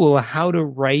in school how to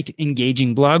write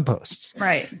engaging blog posts.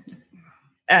 Right.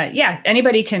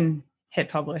 Anybody can hit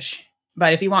publish.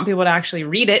 But if you want people to actually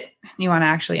read it, you want to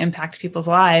actually impact people's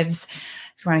lives,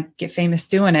 if you want to get famous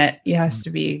doing it, it has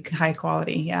to be high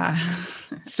quality. Yeah.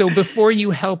 So before you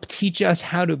help teach us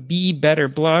how to be better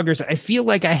bloggers, I feel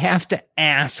like I have to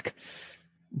ask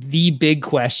the big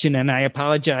question, and I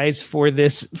apologize for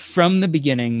this from the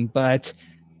beginning, but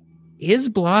is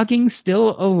blogging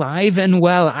still alive and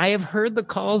well? I have heard the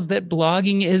calls that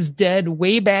blogging is dead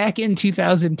way back in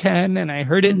 2010, and I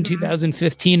heard it in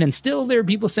 2015, and still there are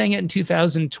people saying it in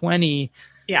 2020.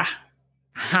 Yeah.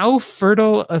 How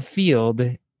fertile a field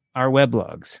are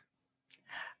weblogs?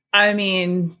 I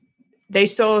mean, they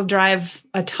still drive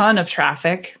a ton of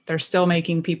traffic. They're still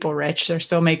making people rich. They're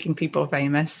still making people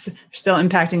famous. They're still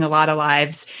impacting a lot of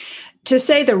lives. To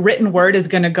say the written word is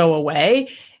going to go away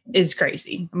is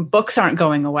crazy. Books aren't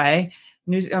going away.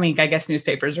 I guess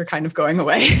newspapers are kind of going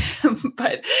away,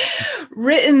 but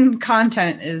written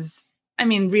content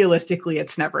realistically,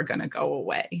 it's never going to go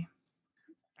away.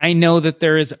 I know that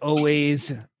there is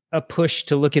always a push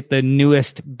to look at the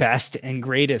newest, best, and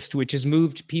greatest, which has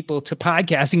moved people to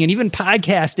podcasting. And even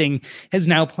podcasting is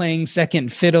now playing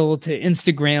second fiddle to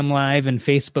Instagram Live and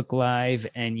Facebook Live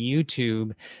and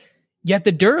YouTube. Yet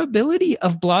the durability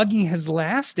of blogging has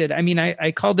lasted. I mean,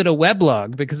 I called it a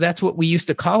weblog because that's what we used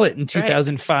to call it in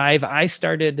 2005. Right. I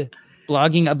started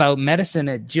blogging about medicine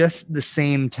at just the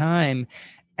same time.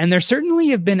 And there certainly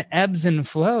have been ebbs and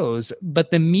flows,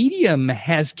 but the medium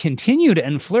has continued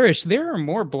and flourished. There are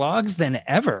more blogs than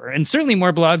ever, and certainly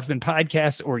more blogs than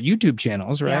podcasts or YouTube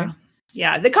channels, right?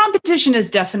 Yeah. The competition is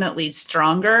definitely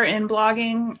stronger in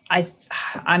blogging.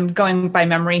 I'm going by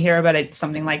memory here, but it's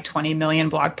something like 20 million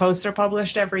blog posts are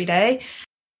published every day,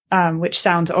 which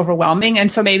sounds overwhelming.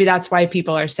 And so maybe that's why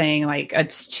people are saying like,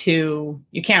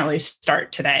 you can't really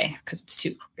start today because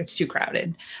it's too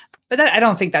crowded. But I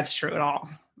don't think that's true at all.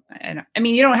 And I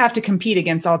mean, you don't have to compete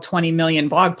against all 20 million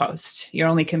blog posts. You're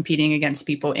only competing against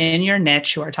people in your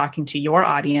niche who are talking to your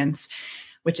audience,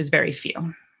 which is very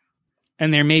few.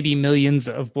 And there may be millions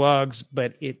of blogs,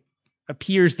 but it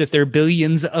appears that there are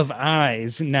billions of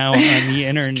eyes now on the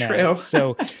internet. True.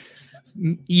 So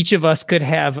each of us could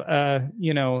have, an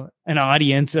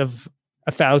audience of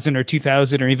 1,000 or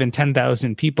 2,000 or even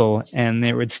 10,000 people, and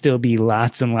there would still be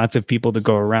lots and lots of people to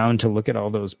go around to look at all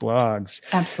those blogs.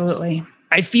 Absolutely.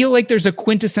 I feel like there's a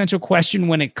quintessential question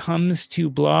when it comes to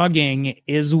blogging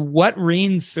is what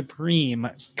reigns supreme,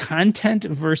 content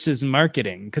versus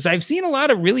marketing? Because I've seen a lot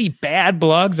of really bad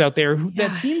blogs out there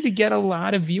that seem to get a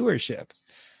lot of viewership.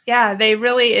 Yeah,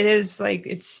 it is like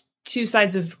it's two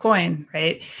sides of the coin,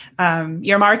 right?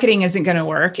 Your marketing isn't going to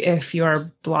work if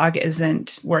your blog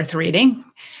isn't worth reading,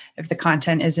 if the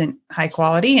content isn't high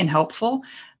quality and helpful,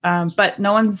 but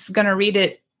no one's going to read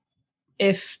it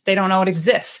if they don't know it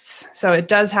exists. So it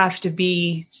does have to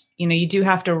be, you do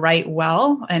have to write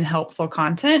well and helpful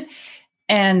content,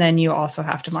 and then you also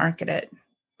have to market it.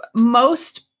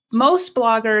 Most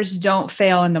bloggers don't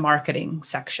fail in the marketing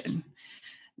section.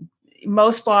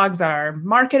 Most blogs are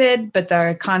marketed, but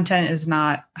the content is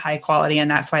not high quality,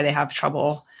 and that's why they have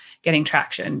trouble getting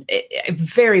traction. I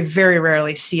very, very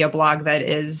rarely see a blog that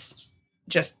is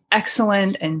just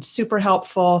excellent and super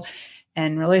helpful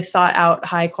and really thought out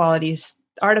high quality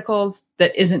articles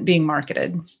that isn't being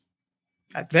marketed.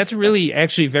 That's really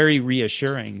actually very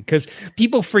reassuring because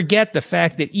people forget the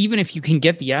fact that even if you can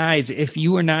get the eyes, if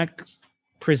you are not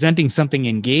presenting something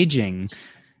engaging,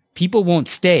 people won't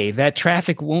stay. That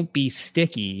traffic won't be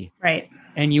sticky. Right.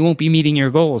 And you won't be meeting your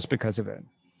goals because of it.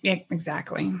 Yeah,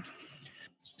 exactly.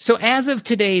 So as of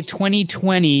today,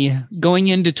 2020, going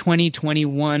into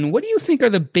 2021, what do you think are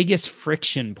the biggest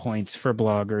friction points for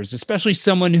bloggers, especially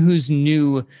someone who's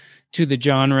new to the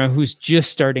genre, who's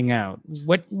just starting out?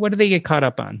 What do they get caught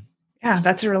up on? Yeah,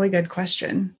 that's a really good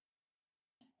question.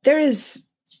 There is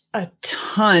a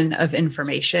ton of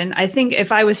information. I think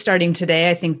if I was starting today,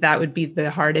 I think that would be the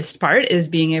hardest part, is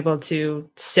being able to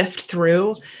sift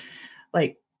through.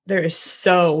 Like, there is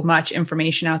so much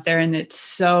information out there, and it's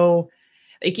so,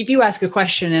 like, if you ask a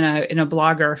question in a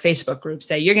blog or a Facebook group,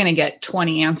 say, you're going to get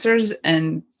 20 answers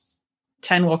and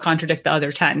 10 will contradict the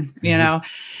other 10, you know?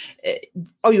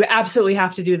 Oh, you absolutely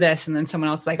have to do this. And then someone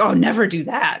else is like, oh, never do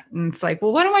that. And it's like,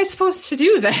 well, what am I supposed to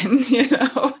do then? You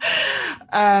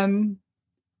know?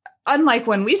 Unlike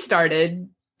when we started,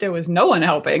 there was no one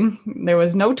helping. There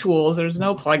was no tools. There was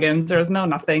no plugins. There was no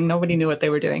nothing. Nobody knew what they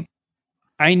were doing.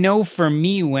 I know for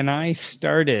me, when I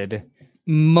started,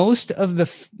 most of the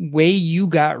way you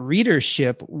got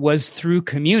readership was through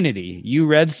community. You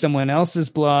read someone else's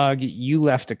blog, you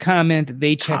left a comment,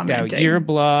 they checked out your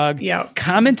blog. Yeah.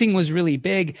 Commenting was really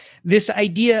big. This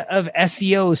idea of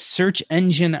SEO, search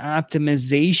engine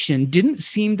optimization, didn't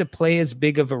seem to play as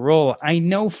big of a role. I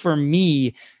know for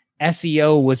me,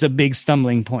 SEO was a big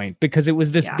stumbling point because it was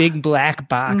this big black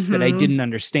box that I didn't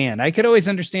understand. I could always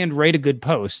understand write a good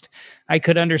post. I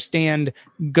could understand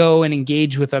go and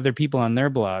engage with other people on their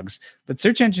blogs. But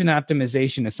search engine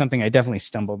optimization is something I definitely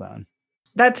stumbled on.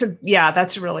 That's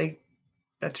really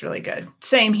good.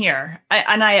 Same here.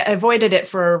 I avoided it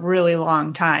for a really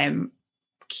long time.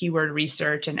 Keyword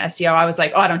research and SEO. I was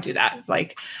like, oh, I don't do that.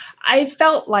 Like, I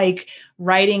felt like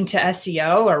writing to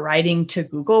SEO or writing to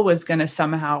Google was going to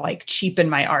somehow like cheapen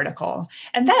my article.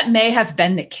 And that may have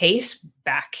been the case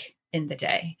back in the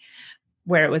day,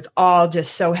 where it was all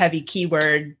just so heavy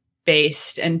keyword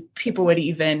based, and people would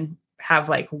even have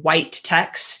like white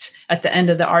text at the end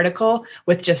of the article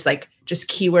with just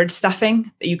keyword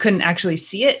stuffing that you couldn't actually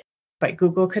see it, but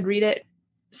Google could read it.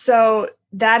 So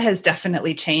that has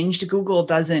definitely changed. Google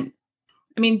doesn't,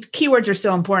 I mean, keywords are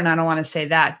still important. I don't want to say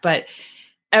that, but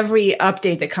every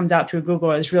update that comes out through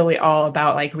Google is really all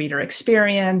about like reader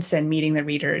experience and meeting the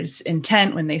reader's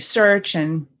intent when they search,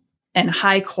 and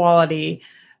high quality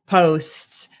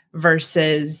posts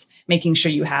versus making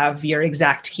sure you have your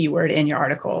exact keyword in your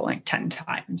article like 10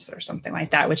 times or something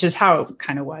like that, which is how it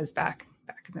kind of was back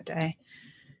in the day.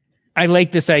 I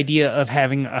like this idea of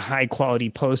having a high quality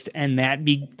post and that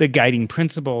be the guiding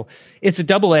principle. It's a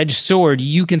double-edged sword.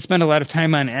 You can spend a lot of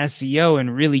time on SEO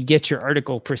and really get your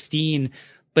article pristine,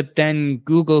 but then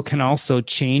Google can also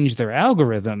change their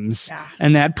algorithms. Yeah.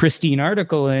 And that pristine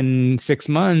article in 6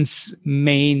 months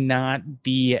may not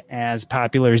be as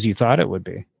popular as you thought it would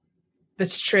be.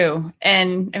 That's true.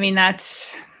 And I mean,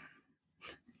 that's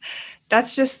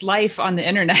just life on the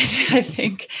internet, I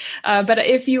think. But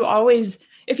if you always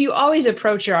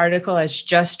approach your article as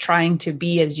just trying to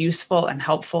be as useful and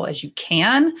helpful as you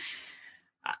can,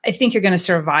 I think you're going to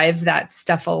survive that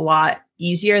stuff a lot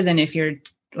easier than if you're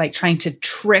like trying to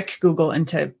trick Google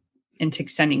into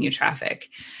sending you traffic.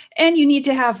 And you need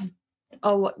to have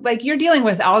you're dealing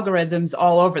with algorithms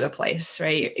all over the place,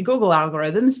 right? Google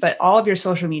algorithms, but all of your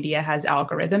social media has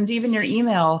algorithms. Even your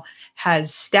email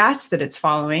has stats that it's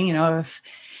following. You know,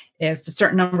 if a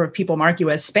certain number of people mark you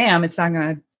as spam, it's not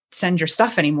going to send your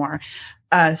stuff anymore.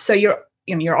 So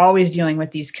you're always dealing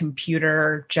with these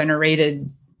computer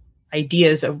generated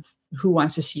ideas of who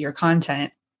wants to see your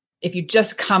content. If you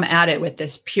just come at it with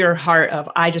this pure heart of,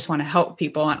 I just want to help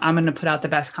people and I'm going to put out the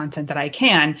best content that I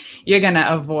can, you're going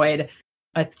to avoid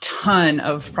a ton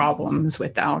of problems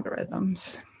with the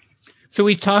algorithms. So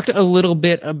we've talked a little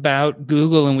bit about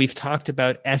Google and we've talked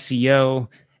about SEO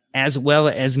as well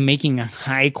as making a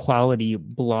high quality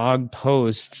blog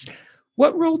posts.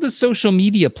 What role does social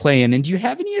media play in? And do you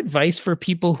have any advice for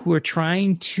people who are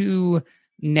trying to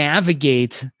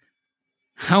navigate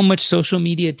how much social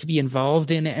media to be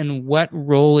involved in and what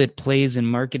role it plays in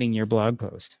marketing your blog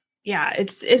post? Yeah,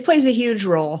 it plays a huge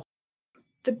role.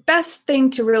 The best thing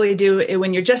to really do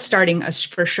when you're just starting,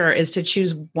 for sure, is to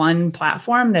choose one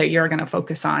platform that you're going to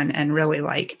focus on and really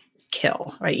like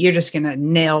kill, right? You're just going to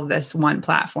nail this one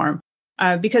platform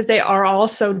because they are all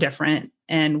so different.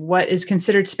 And what is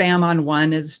considered spam on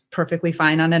one is perfectly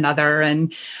fine on another.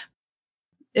 And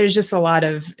there's just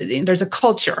there's a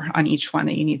culture on each one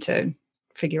that you need to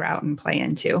figure out and play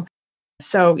into.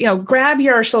 So, grab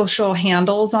your social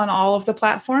handles on all of the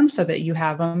platforms so that you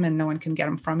have them and no one can get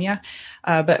them from you.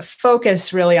 But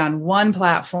focus really on one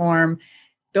platform,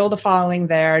 build a following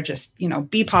there, just,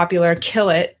 be popular, kill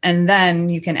it. And then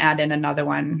you can add in another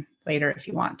one later if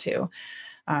you want to.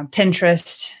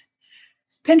 Pinterest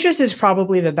is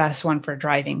probably the best one for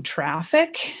driving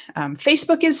traffic.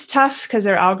 Facebook is tough because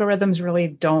their algorithms really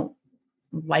don't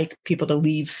like people to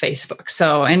leave Facebook.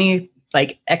 So any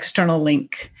external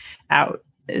link out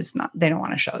they don't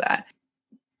want to show that.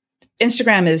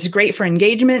 Instagram is great for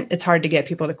engagement. It's hard to get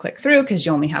people to click through because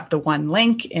you only have the one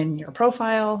link in your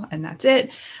profile and that's it.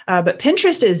 But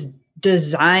Pinterest is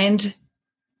designed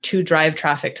to drive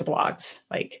traffic to blogs.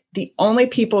 Like the only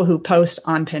people who post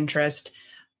on Pinterest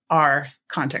are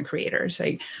content creators,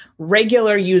 like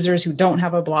regular users who don't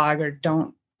have a blog or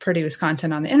don't produce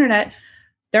content on the internet.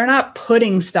 They're not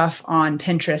putting stuff on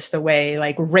Pinterest the way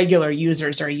like regular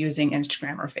users are using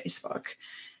Instagram or Facebook.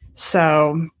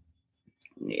 So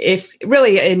if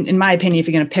really, in my opinion, if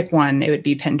you're going to pick one, it would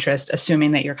be Pinterest,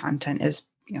 assuming that your content is,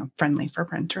 friendly for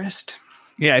Pinterest.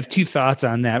 Yeah, I have two thoughts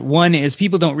on that. One is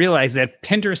people don't realize that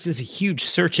Pinterest is a huge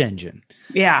search engine.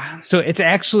 Yeah. So it's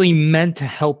actually meant to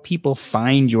help people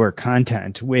find your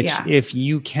content, which if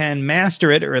you can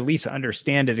master it or at least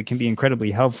understand it, it can be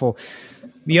incredibly helpful.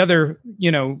 The other,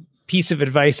 piece of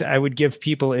advice I would give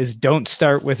people is don't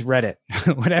start with Reddit.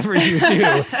 Whatever you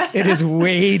do, it is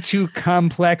way too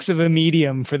complex of a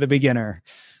medium for the beginner.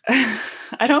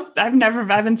 I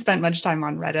haven't spent much time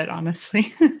on Reddit,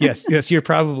 honestly. Yes, you're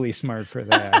probably smart for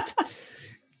that.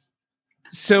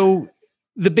 So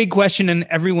the big question in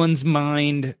everyone's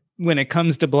mind when it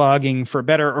comes to blogging, for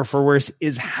better or for worse,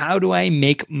 is how do I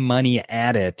make money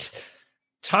at it?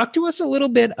 Talk to us a little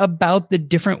bit about the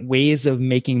different ways of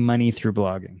making money through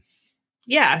blogging.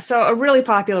 Yeah. So a really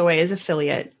popular way is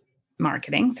affiliate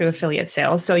marketing through affiliate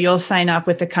sales. So you'll sign up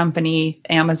with a company.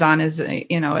 Amazon is,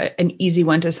 an easy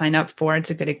one to sign up for.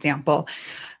 It's a good example.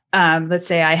 Let's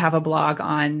say I have a blog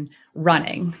on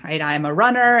running, right? I'm a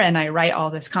runner and I write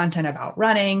all this content about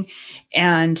running.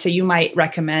 And so you might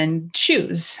recommend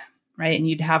shoes, right? And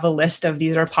you'd have a list of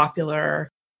these are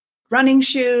popular running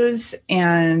shoes.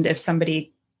 And if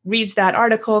somebody reads that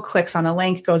article, clicks on a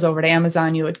link, goes over to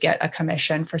Amazon, you would get a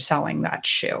commission for selling that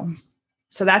shoe.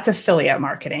 So that's affiliate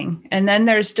marketing. And then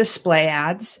there's display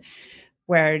ads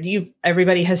where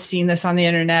everybody has seen this on the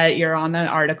internet. You're on an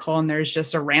article and there's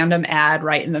just a random ad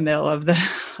right in the middle of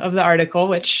the article,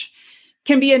 which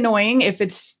can be annoying if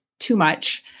it's too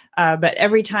much. But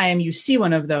every time you see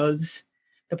one of those,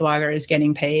 the blogger is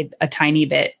getting paid a tiny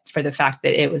bit for the fact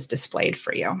that it was displayed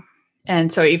for you.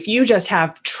 And so if you just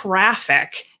have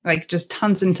traffic, like just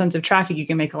tons and tons of traffic, you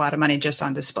can make a lot of money just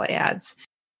on display ads.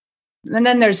 And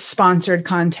then there's sponsored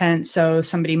content. So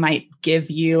somebody might give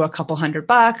you a couple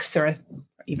 $100 or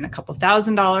even a couple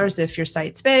 $1,000 if your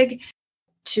site's big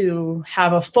to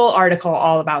have a full article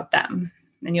all about them.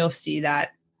 And you'll see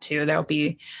that too. There'll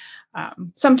be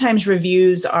sometimes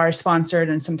reviews are sponsored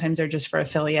and sometimes they're just for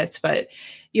affiliates, but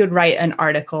you would write an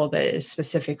article that is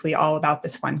specifically all about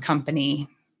this one company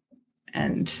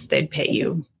and they'd pay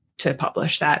you to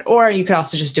publish that. Or you could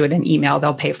also just do it in email.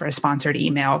 They'll pay for a sponsored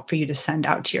email for you to send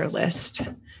out to your list.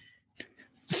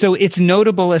 So it's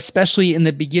notable, especially in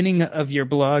the beginning of your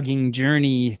blogging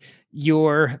journey,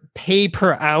 your pay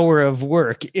per hour of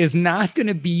work is not going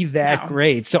to be that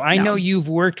great. So I know you've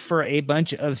worked for a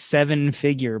bunch of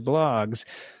 7-figure blogs,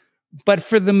 but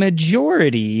for the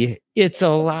majority, it's a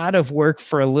lot of work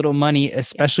for a little money,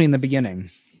 especially in the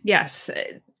beginning. Yes.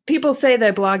 People say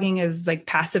that blogging is like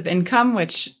passive income,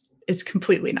 which is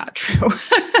completely not true.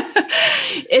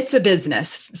 It's a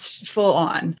business full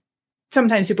on.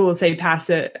 Sometimes people will say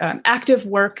passive, active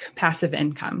work, passive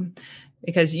income,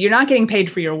 because you're not getting paid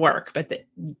for your work, but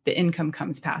the income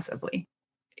comes passively.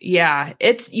 Yeah,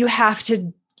 you have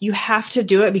to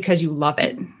do it because you love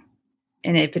it.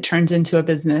 And if it turns into a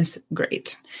business,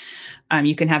 great.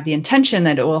 You can have the intention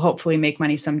that it will hopefully make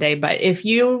money someday. But if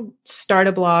you start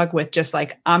a blog with just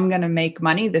like, I'm going to make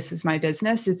money, this is my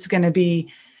business,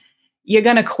 you're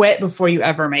going to quit before you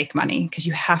ever make money because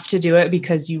you have to do it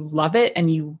because you love it.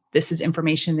 And this is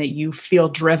information that you feel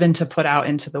driven to put out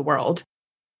into the world.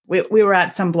 We were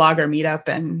at some blogger meetup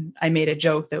and I made a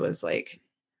joke that was like,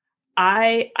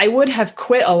 I would have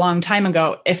quit a long time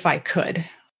ago if I could.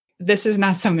 This is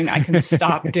not something I can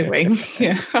stop doing.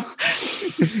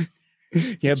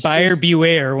 Yeah, buyer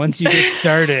beware. Once you get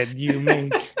started,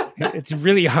 it's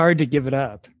really hard to give it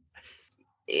up.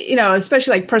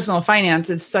 Especially like personal finance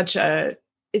is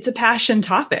it's a passion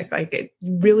topic. Like I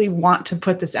really want to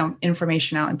put this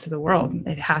information out into the world.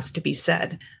 It has to be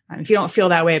said. If you don't feel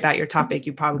that way about your topic,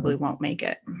 you probably won't make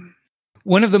it.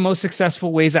 One of the most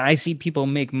successful ways I see people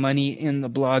make money in the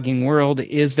blogging world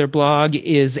is their blog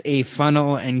is a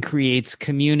funnel and creates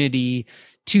community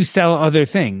to sell other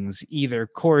things, either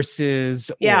courses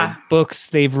or books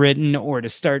they've written, or to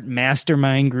start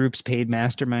mastermind groups, paid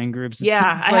mastermind groups. I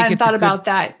hadn't thought about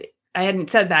that. I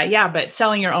hadn't said that. Yeah, but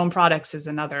selling your own products is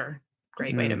another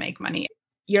great way to make money.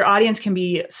 Your audience can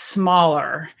be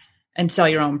smaller and sell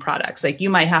your own products. Like you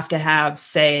might have to have,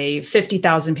 say,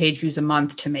 50,000 page views a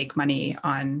month to make money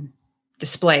on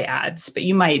display ads, but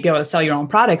you might be able to sell your own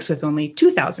products with only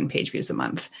 2,000 page views a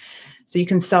month. So you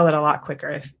can sell it a lot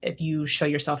quicker if you show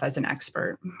yourself as an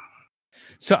expert.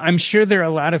 So I'm sure there are a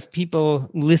lot of people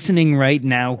listening right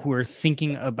now who are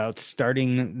thinking about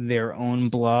starting their own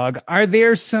blog. Are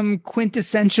there some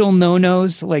quintessential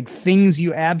no-nos, like things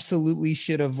you absolutely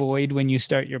should avoid when you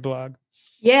start your blog?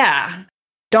 Yeah.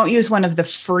 Don't use one of the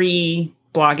free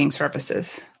blogging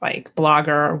services like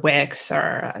Blogger or Wix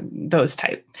or those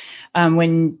type.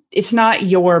 When it's not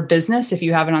your business, if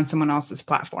you have it on someone else's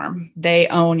platform, they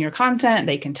own your content.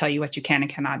 They can tell you what you can and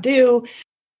cannot do.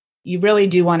 You really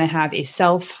do want to have a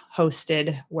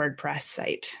self-hosted WordPress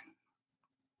site.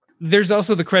 There's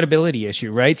also the credibility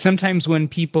issue, right? Sometimes when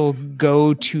people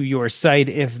go to your site,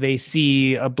 if they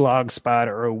see a Blogspot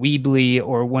or a Weebly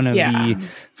or one of the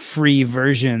free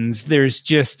versions, there's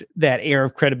just that air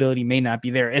of credibility may not be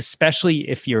there, especially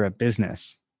if you're a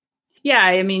business. Yeah,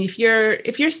 I mean, if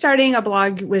you're starting a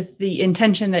blog with the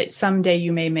intention that someday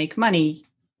you may make money,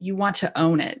 you want to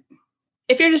own it.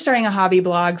 If you're just starting a hobby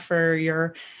blog for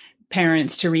your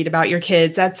parents to read about your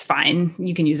kids, that's fine.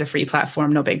 You can use a free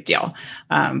platform, no big deal.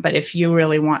 But if you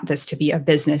really want this to be a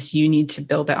business, you need to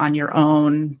build it on your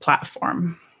own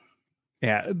platform.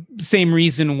 Yeah. Same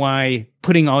reason why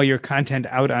putting all your content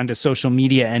out onto social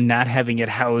media and not having it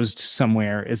housed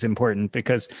somewhere is important,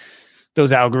 because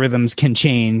those algorithms can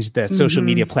change. That social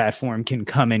media platform can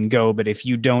come and go. But if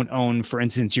you don't own, for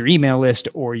instance, your email list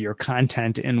or your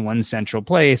content in one central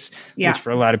place, which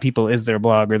for a lot of people is their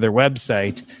blog or their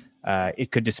website,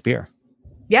 it could disappear.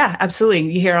 Yeah,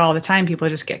 absolutely. You hear all the time, people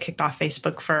just get kicked off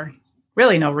Facebook for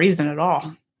really no reason at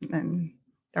all. And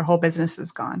their whole business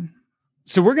is gone.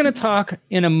 So we're going to talk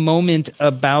in a moment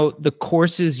about the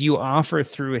courses you offer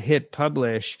through Hit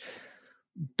Publish.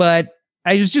 But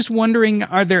I was just wondering,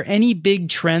 are there any big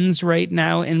trends right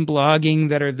now in blogging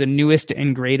that are the newest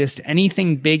and greatest?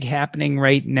 Anything big happening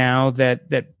right now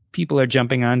that people are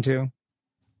jumping onto?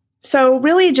 So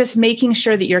really just making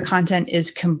sure that your content is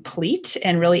complete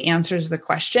and really answers the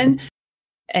question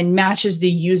and matches the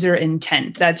user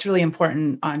intent. That's really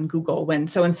important on Google. When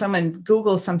someone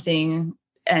Googles something,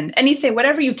 and anything,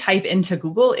 whatever you type into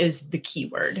Google is the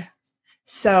keyword.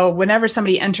 So whenever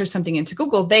somebody enters something into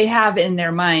Google, they have in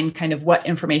their mind kind of what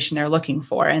information they're looking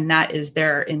for. And that is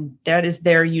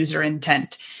their user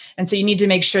intent. And so you need to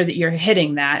make sure that you're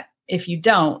hitting that. If you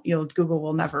don't, Google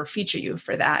will never feature you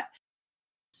for that.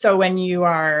 So when you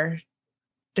are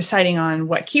deciding on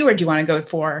what keyword you want to go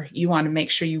for, you want to make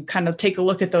sure you kind of take a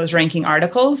look at those ranking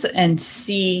articles and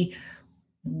see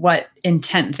what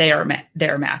intent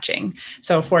they're matching.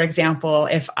 So for example,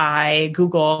 if I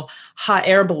Google hot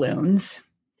air balloons,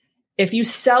 if you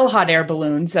sell hot air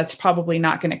balloons, that's probably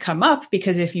not going to come up,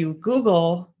 because if you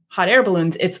Google hot air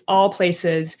balloons, it's all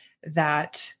places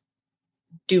that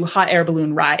do hot air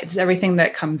balloon rides. Everything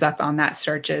that comes up on that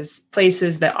search is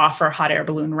places that offer hot air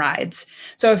balloon rides.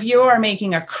 So if you are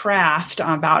making a craft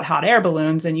about hot air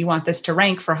balloons and you want this to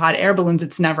rank for hot air balloons,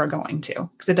 it's never going to,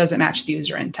 because it doesn't match the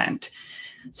user intent.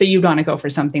 So you'd want to go for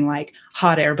something like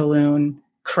hot air balloon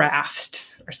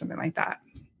crafts or something like that.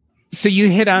 So you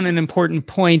hit on an important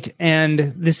point,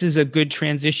 and this is a good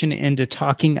transition into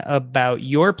talking about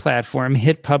your platform,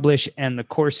 Hit Publish, and the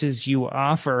courses you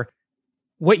offer.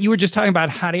 What you were just talking about,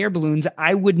 hot air balloons,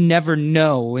 I would never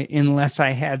know unless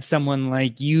I had someone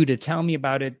like you to tell me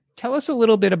about it. Tell us a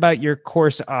little bit about your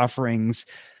course offerings.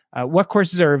 What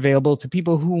courses are available to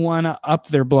people who want to up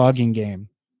their blogging game?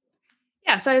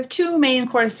 Yeah, so I have two main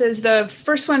courses. The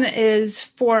first one is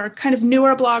for kind of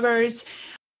newer bloggers.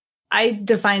 I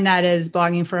define that as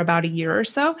blogging for about a year or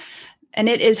so. And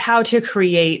it is how to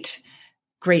create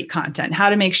great content, how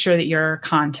to make sure that your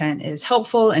content is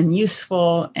helpful and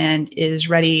useful and is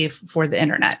ready for the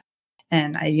internet.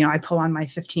 And I pull on my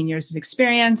 15 years of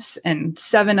experience, and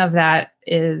 7 of that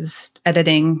is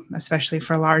editing, especially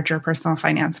for larger personal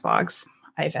finance blogs.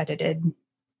 I've edited,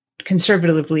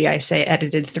 conservatively, I say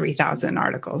edited 3,000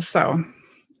 articles. So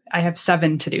I have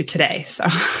 7 to do today. So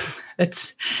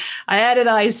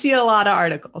I see a lot of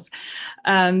articles.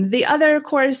 The other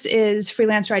course is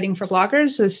freelance writing for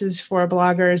bloggers. So this is for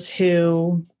bloggers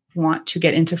who want to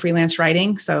get into freelance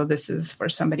writing. So this is for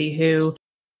somebody who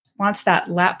wants that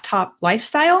laptop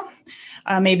lifestyle.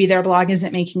 Maybe their blog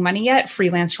isn't making money yet.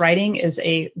 Freelance writing is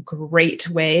a great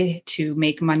way to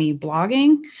make money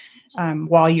blogging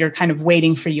while you're kind of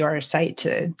waiting for your site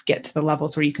to get to the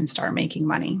levels where you can start making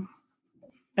money.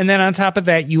 And then on top of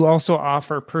that, you also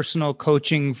offer personal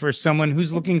coaching for someone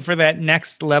who's looking for that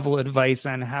next level advice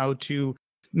on how to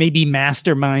maybe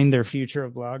mastermind their future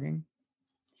of blogging.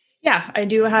 Yeah, I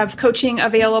do have coaching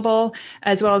available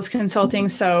as well as consulting.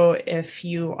 So if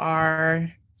you are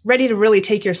ready to really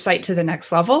take your site to the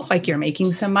next level, like you're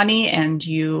making some money and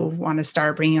you want to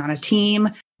start bringing on a team,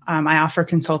 I offer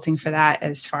consulting for that,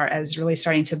 as far as really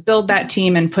starting to build that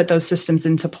team and put those systems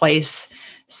into place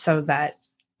so that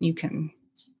you can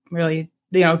really,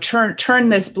 turn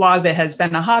this blog that has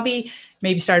been a hobby,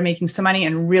 maybe start making some money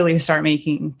and really start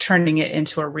turning it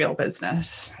into a real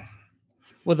business.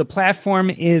 Well, the platform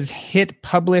is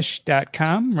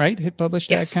hitpublish.com, right?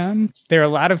 Hitpublish.com. Yes. There are a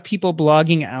lot of people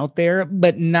blogging out there,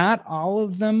 but not all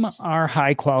of them are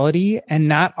high quality and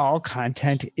not all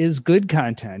content is good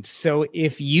content. So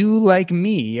if you, like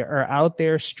me, are out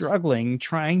there struggling,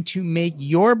 trying to make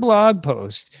your blog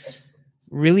post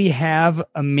really have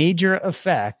a major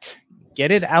effect,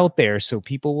 get it out there so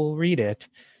people will read it.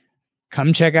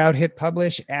 Come check out Hit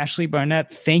Publish. Ashley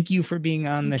Barnett, thank you for being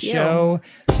on the show.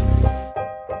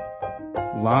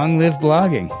 Long live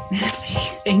blogging.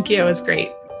 Thank you. It was great.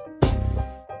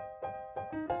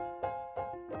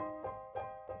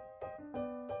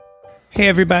 Hey,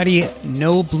 everybody.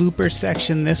 No blooper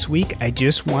section this week. I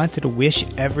just wanted to wish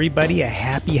everybody a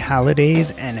happy holidays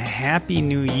and a happy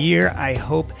new year. I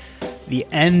hope the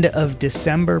end of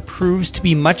December proves to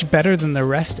be much better than the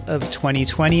rest of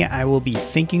 2020. I will be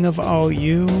thinking of all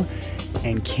you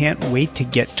and can't wait to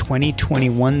get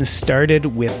 2021 started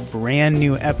with brand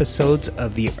new episodes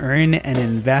of the Earn and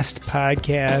Invest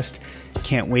podcast.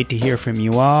 Can't wait to hear from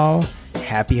you all.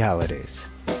 Happy holidays.